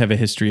UK bands have a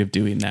history of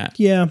doing that.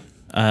 Yeah.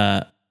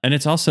 And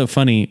it's also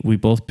funny, we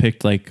both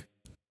picked like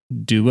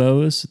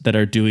duos that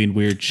are doing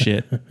weird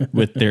shit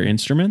with their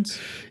instruments,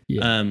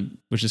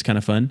 which is kind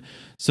of fun.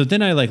 So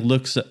then I like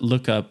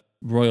look up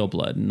Royal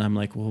Blood, and I'm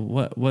like,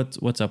 well,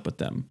 what's up with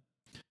them?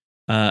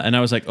 And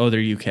I was like, oh,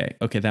 they're UK.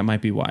 Okay, that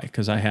might be why,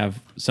 because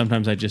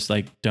sometimes I just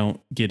like don't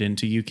get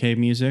into UK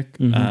music.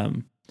 Mm-hmm.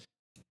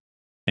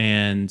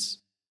 And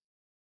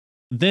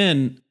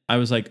then I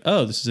was like,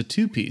 oh, this is a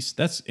 2-piece.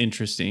 That's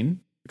interesting.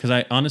 Because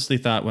I honestly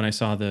thought when I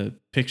saw the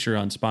picture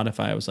on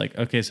Spotify, I was like,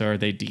 okay, so are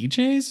they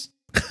DJs?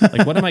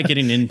 Like, what am I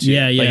getting into?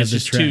 Like, it's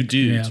just 2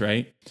 dudes,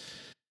 right?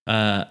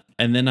 And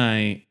then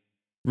I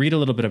read a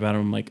little bit about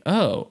them. I'm like,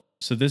 oh,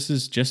 so this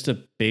is just a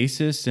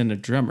bassist and a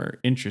drummer.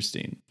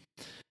 Interesting.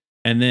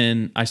 And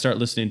then I start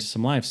listening to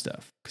some live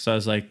stuff, because I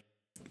was like,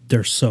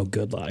 they're so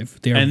good live.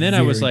 And then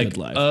I was like,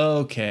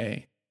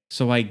 okay,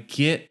 so I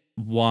get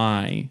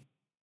why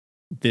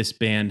this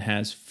band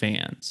has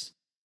fans.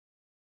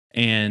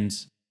 And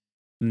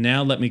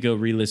now let me go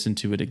re-listen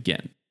to it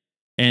again.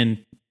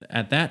 And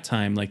at that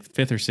time, like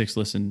 5th or 6th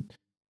listen,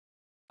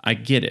 I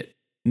get it.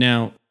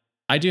 Now,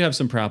 I do have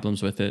some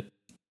problems with it.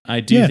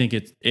 I do think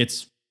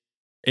it's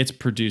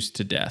produced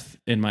to death,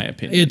 in my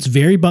opinion. It's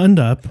very buttoned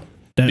up.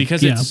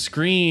 Because it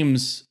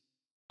screams,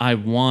 I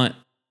want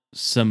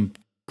some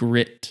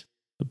grit,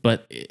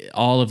 but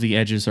all of the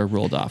edges are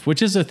rolled off,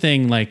 which is a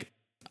thing. Like,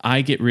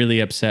 I get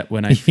really upset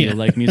when I feel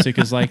like music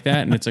is like that,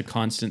 and it's a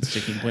constant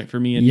sticking point for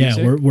me in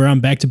music. Yeah, we're on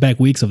back-to-back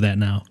weeks of that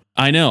now.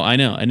 I know,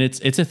 and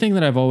it's a thing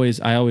that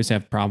I always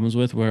have problems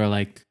with, where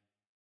like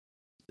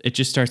it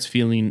just starts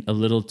feeling a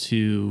little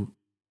too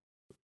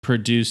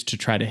produced to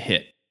try to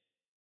hit.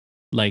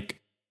 Like,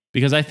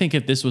 because I think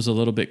if this was a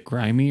little bit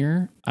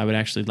grimier, I would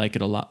actually like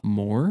it a lot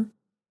more.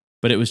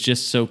 But it was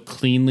just so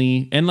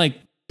cleanly and like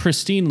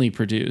pristinely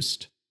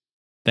produced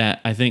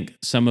that I think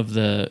some of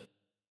the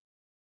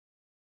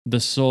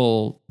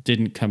soul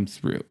didn't come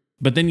through.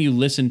 But then you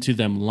listen to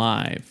them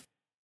live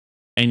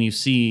and you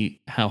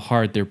see how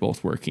hard they're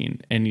both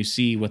working, and you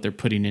see what they're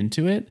putting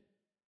into it.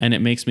 And it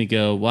makes me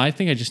go, well, I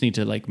think I just need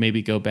to like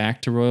maybe go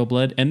back to Royal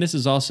Blood. And this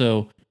is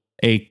also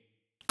a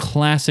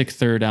classic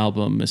 3rd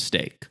album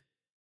mistake,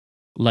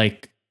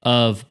 like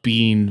of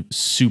being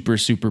super,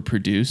 super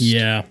produced.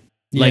 Yeah.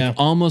 Like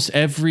almost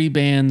every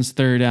band's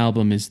 3rd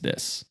album is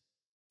this.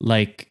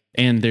 Like,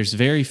 and there's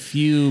very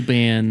few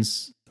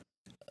bands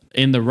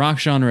in the rock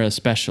genre,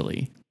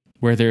 especially,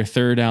 where their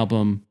 3rd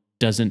album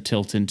doesn't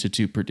tilt into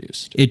too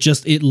produced.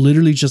 It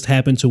literally just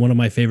happened to one of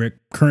my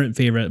current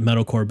favorite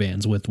metalcore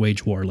bands with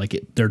Wage War. Like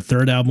their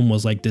 3rd album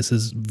was like, this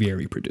is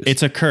very produced.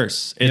 It's a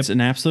curse. It's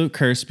an absolute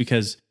curse,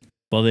 because,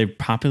 well, they're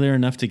popular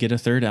enough to get a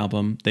 3rd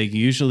album.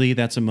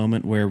 That's a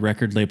moment where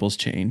record labels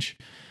change.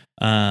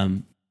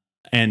 And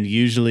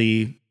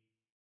usually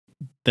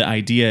the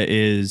idea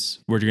is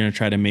we're going to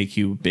try to make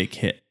you a big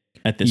hit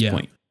at this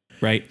point,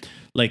 right?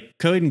 Like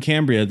Coheed and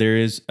Cambria, there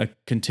is a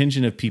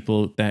contingent of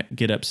people that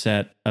get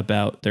upset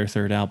about their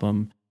 3rd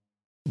album,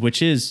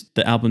 which is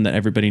the album that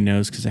everybody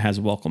knows because it has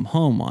Welcome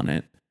Home on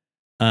it.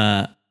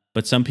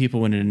 But some people,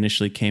 when it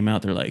initially came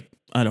out, they're like,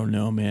 I don't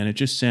know, man. It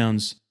just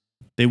sounds...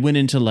 They went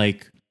into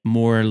like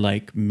more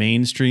like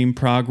mainstream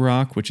prog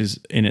rock, which is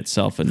in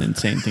itself an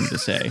insane thing to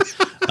say.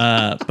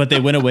 But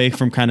they went away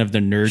from kind of the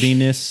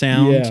nerdiness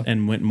sound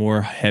and went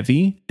more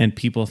heavy. And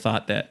people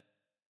thought that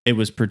it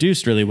was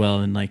produced really well,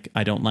 and like,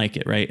 I don't like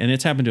it, right? And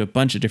it's happened to a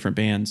bunch of different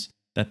bands.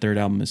 That 3rd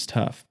album is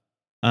tough.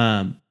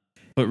 But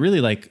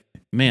really, like,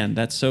 man,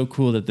 that's so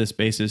cool that this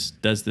bassist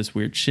does this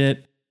weird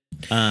shit.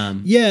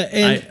 And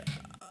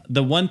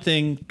the one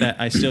thing that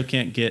I still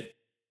can't get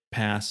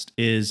past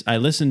is I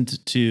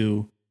listened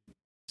to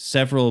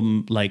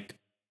several like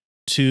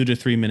 2 to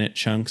 3 minute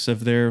chunks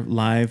of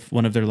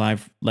one of their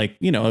live, like,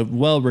 you know, a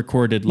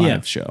well-recorded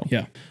live show.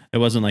 Yeah. It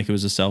wasn't like it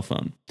was a cell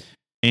phone.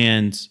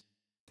 And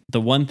the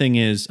one thing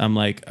is, I'm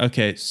like,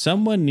 okay,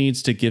 someone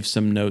needs to give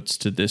some notes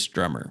to this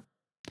drummer.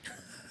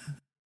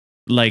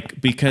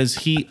 like, because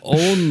he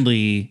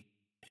only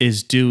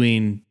is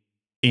doing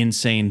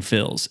insane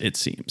fills, it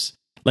seems.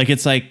 Like,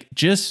 it's like,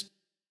 just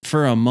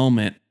for a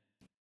moment,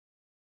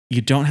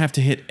 you don't have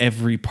to hit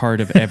every part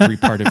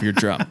of your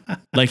drum.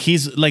 Like,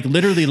 he's like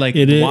literally like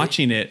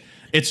watching it.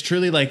 It's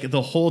truly like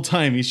the whole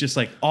time he's just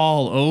like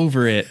all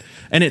over it.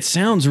 And it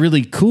sounds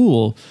really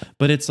cool,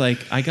 but it's like,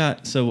 I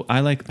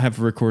have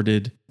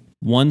recorded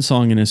one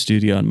song in a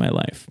studio in my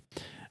life.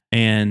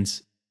 And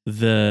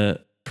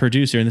the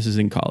producer, and this is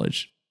in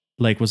college,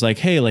 like was like,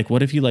 hey, like,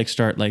 what if you like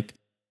start like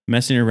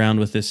messing around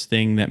with this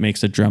thing that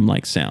makes a drum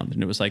like sound?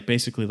 And it was like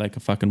basically like a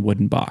fucking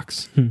wooden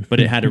box,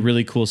 but it had a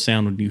really cool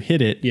sound when you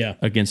hit it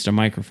against a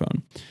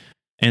microphone.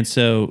 And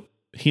so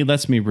he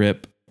lets me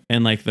rip.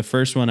 And like the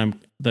first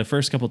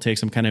couple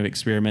takes, I'm kind of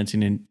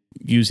experimenting and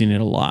using it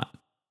a lot.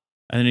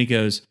 And then he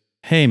goes,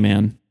 hey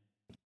man,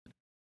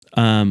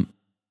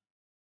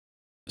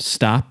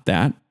 stop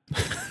that.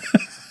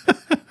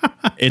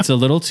 It's a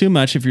little too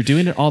much. If you're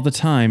doing it all the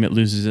time, it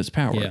loses its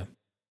power. Yeah.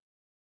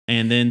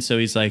 And then so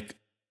he's like,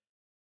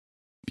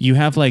 you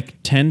have like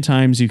 10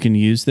 times you can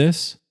use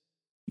this.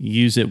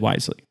 Use it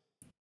wisely.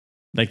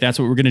 Like, that's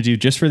what we're going to do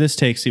just for this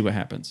take. See what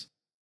happens.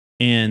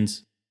 And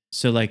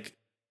so like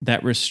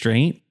that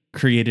restraint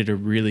created a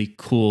really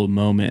cool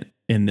moment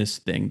in this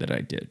thing that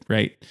I did.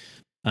 Right.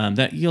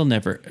 That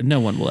no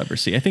one will ever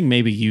see. I think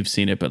maybe you've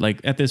seen it, but like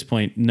at this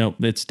point, no,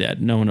 it's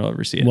dead. No one will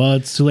ever see it. Well,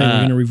 it's too late. We're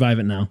going to revive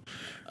it now.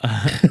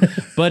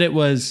 But it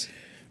was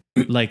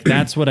like,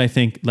 that's what I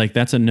think, like,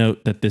 that's a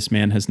note that this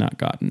man has not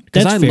gotten.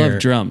 Because I love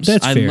drums.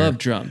 I love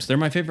drums. They're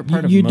my favorite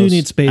part of most albums. You do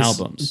need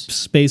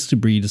space to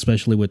breathe,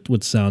 especially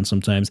with sound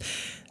sometimes.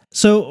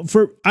 So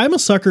I'm a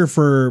sucker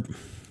for,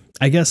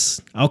 I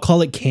guess I'll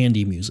call it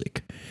candy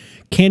music.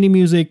 Candy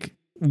music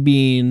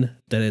being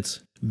that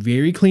it's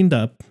very cleaned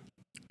up,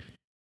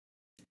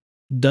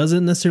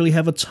 doesn't necessarily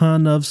have a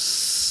ton of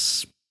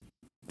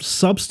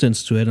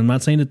substance to it. I'm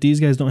not saying that these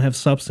guys don't have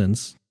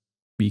substance.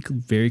 Be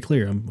very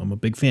clear. I'm a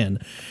big fan.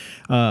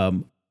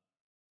 And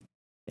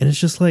it's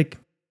just like,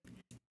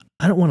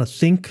 I don't want to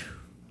think.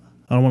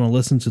 I don't want to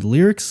listen to the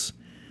lyrics.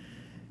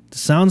 It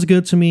sounds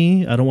good to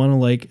me. I don't want to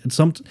like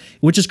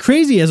which is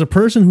crazy as a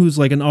person who's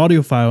like an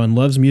audiophile and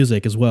loves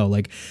music as well.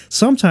 Like,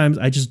 sometimes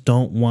I just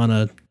don't want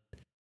to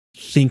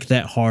think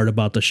that hard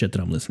about the shit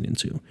that I'm listening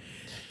to.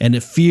 And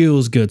it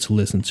feels good to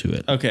listen to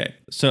it. Okay.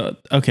 So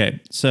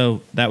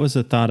that was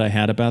a thought I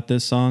had about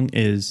this song,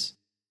 is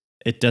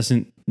it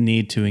doesn't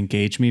need to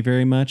engage me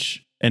very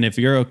much. And if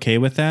you're okay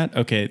with that,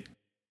 okay,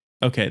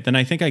 then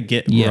I think I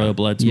get Royal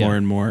Bloods more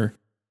and more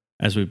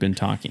as we've been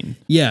talking.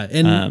 Yeah.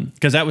 And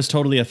because that was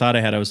totally a thought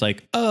I had. I was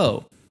like,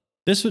 oh,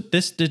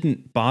 this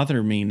didn't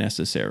bother me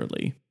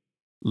necessarily.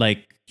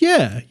 Like,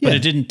 but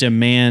it didn't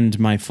demand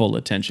my full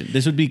attention.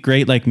 This would be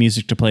great, like,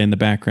 music to play in the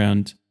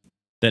background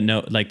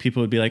that like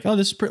people would be like, oh,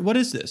 this is what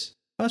is this?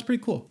 Oh, that's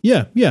pretty cool.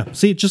 Yeah.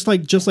 See, just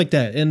like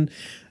that.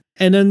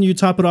 And then you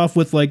top it off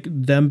with like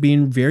them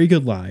being very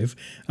good live,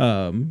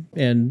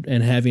 and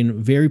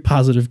having very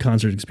positive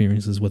concert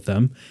experiences with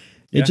them.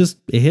 It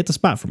hit the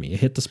spot for me. It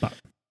hit the spot.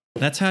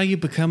 That's how you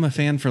become a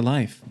fan for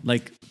life.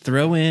 Like,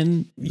 throw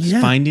in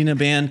finding a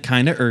band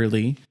kind of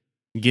early,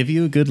 give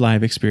you a good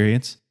live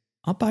experience.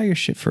 I'll buy your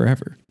shit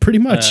forever. Pretty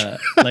much.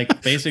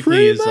 Like,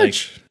 basically is like,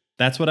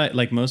 that's what I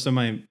like. Most of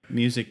my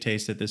music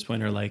taste at this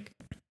point are like,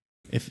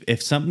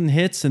 if something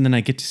hits and then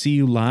I get to see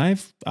you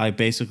live, I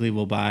basically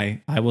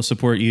I will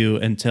support you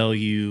until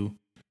you,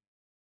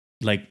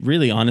 like,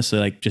 really honestly,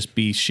 like, just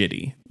be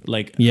shitty.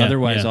 Like,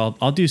 otherwise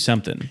I'll do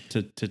something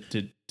to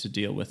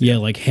deal with it. Yeah,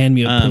 like, hand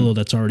me a pillow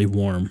that's already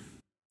warm.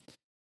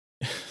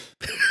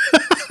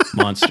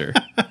 Monster.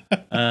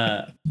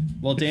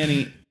 Well,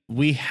 Danny,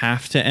 we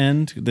have to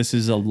end. This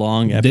is a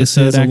long episode. This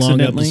is a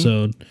long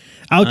episode.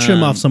 I'll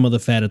trim off some of the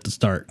fat at the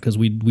start because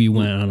we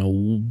went on a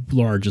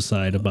large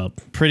aside about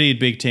pretty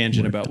big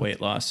tangent about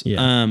weight loss.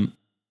 Yeah.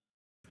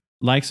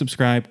 Like,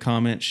 subscribe,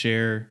 comment,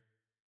 share.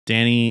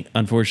 Danny,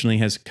 unfortunately,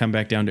 has come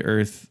back down to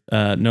earth.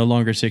 No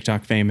longer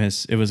TikTok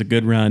famous. It was a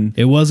good run.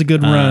 Amazing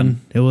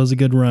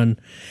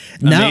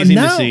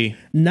to see.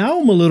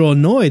 Now I'm a little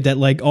annoyed that,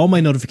 like, all my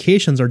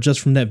notifications are just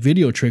from that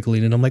video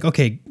trickling, and I'm like,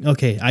 okay,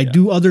 I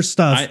do other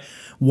stuff.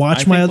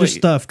 Watch my other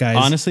stuff, guys.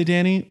 Honestly,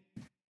 Danny,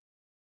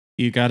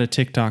 you got to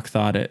TikTok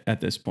thought it at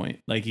this point.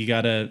 Like, you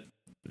got to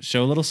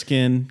show a little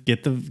skin,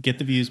 get the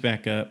views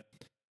back up.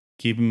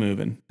 Keep them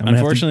moving.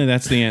 Unfortunately,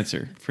 that's the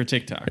answer for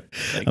TikTok.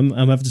 Like, I'm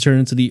gonna have to turn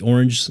into the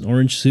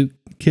orange suit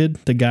kid,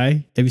 the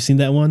guy. Have you seen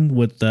that one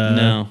with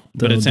no?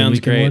 But it sounds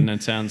great and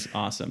it sounds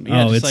awesome.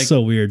 Yeah, it's like,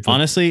 so weird.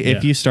 Honestly,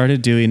 if you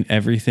started doing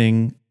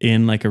everything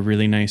in like a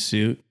really nice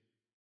suit,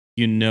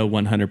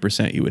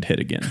 100% you would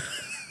hit again.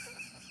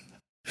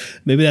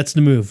 Maybe that's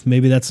the move.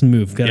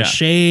 Gotta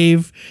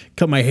shave,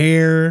 cut my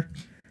hair,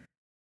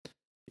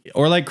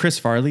 or like Chris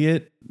Farley,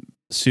 it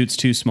suit's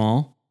too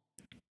small.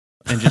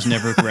 And just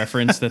never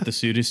reference that the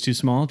suit is too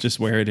small. Just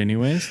wear it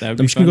anyways. That would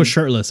be I'm just going to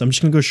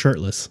go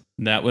shirtless.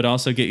 That would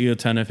also get you a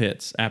ton of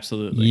hits.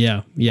 Absolutely.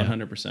 Yeah.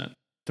 100%.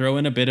 Throw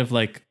in a bit of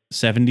like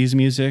 70s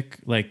music.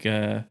 Like,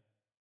 like,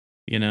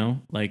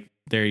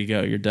 there you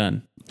go. You're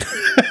done.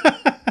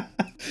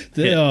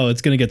 Oh,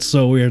 it's gonna get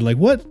so weird. Like,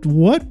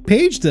 what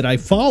page did I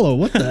follow?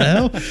 What the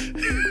hell?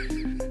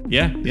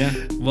 Yeah.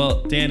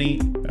 Well, Danny.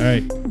 All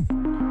right.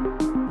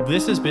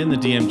 This has been the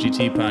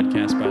DMGT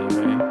podcast, by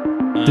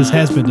the way. This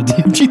has been the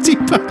DMGT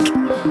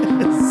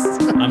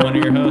podcast. I'm one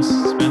of your hosts,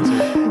 Spencer.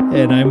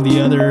 And I'm the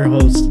other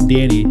host,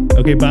 Danny.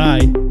 Okay,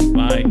 bye.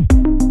 Bye.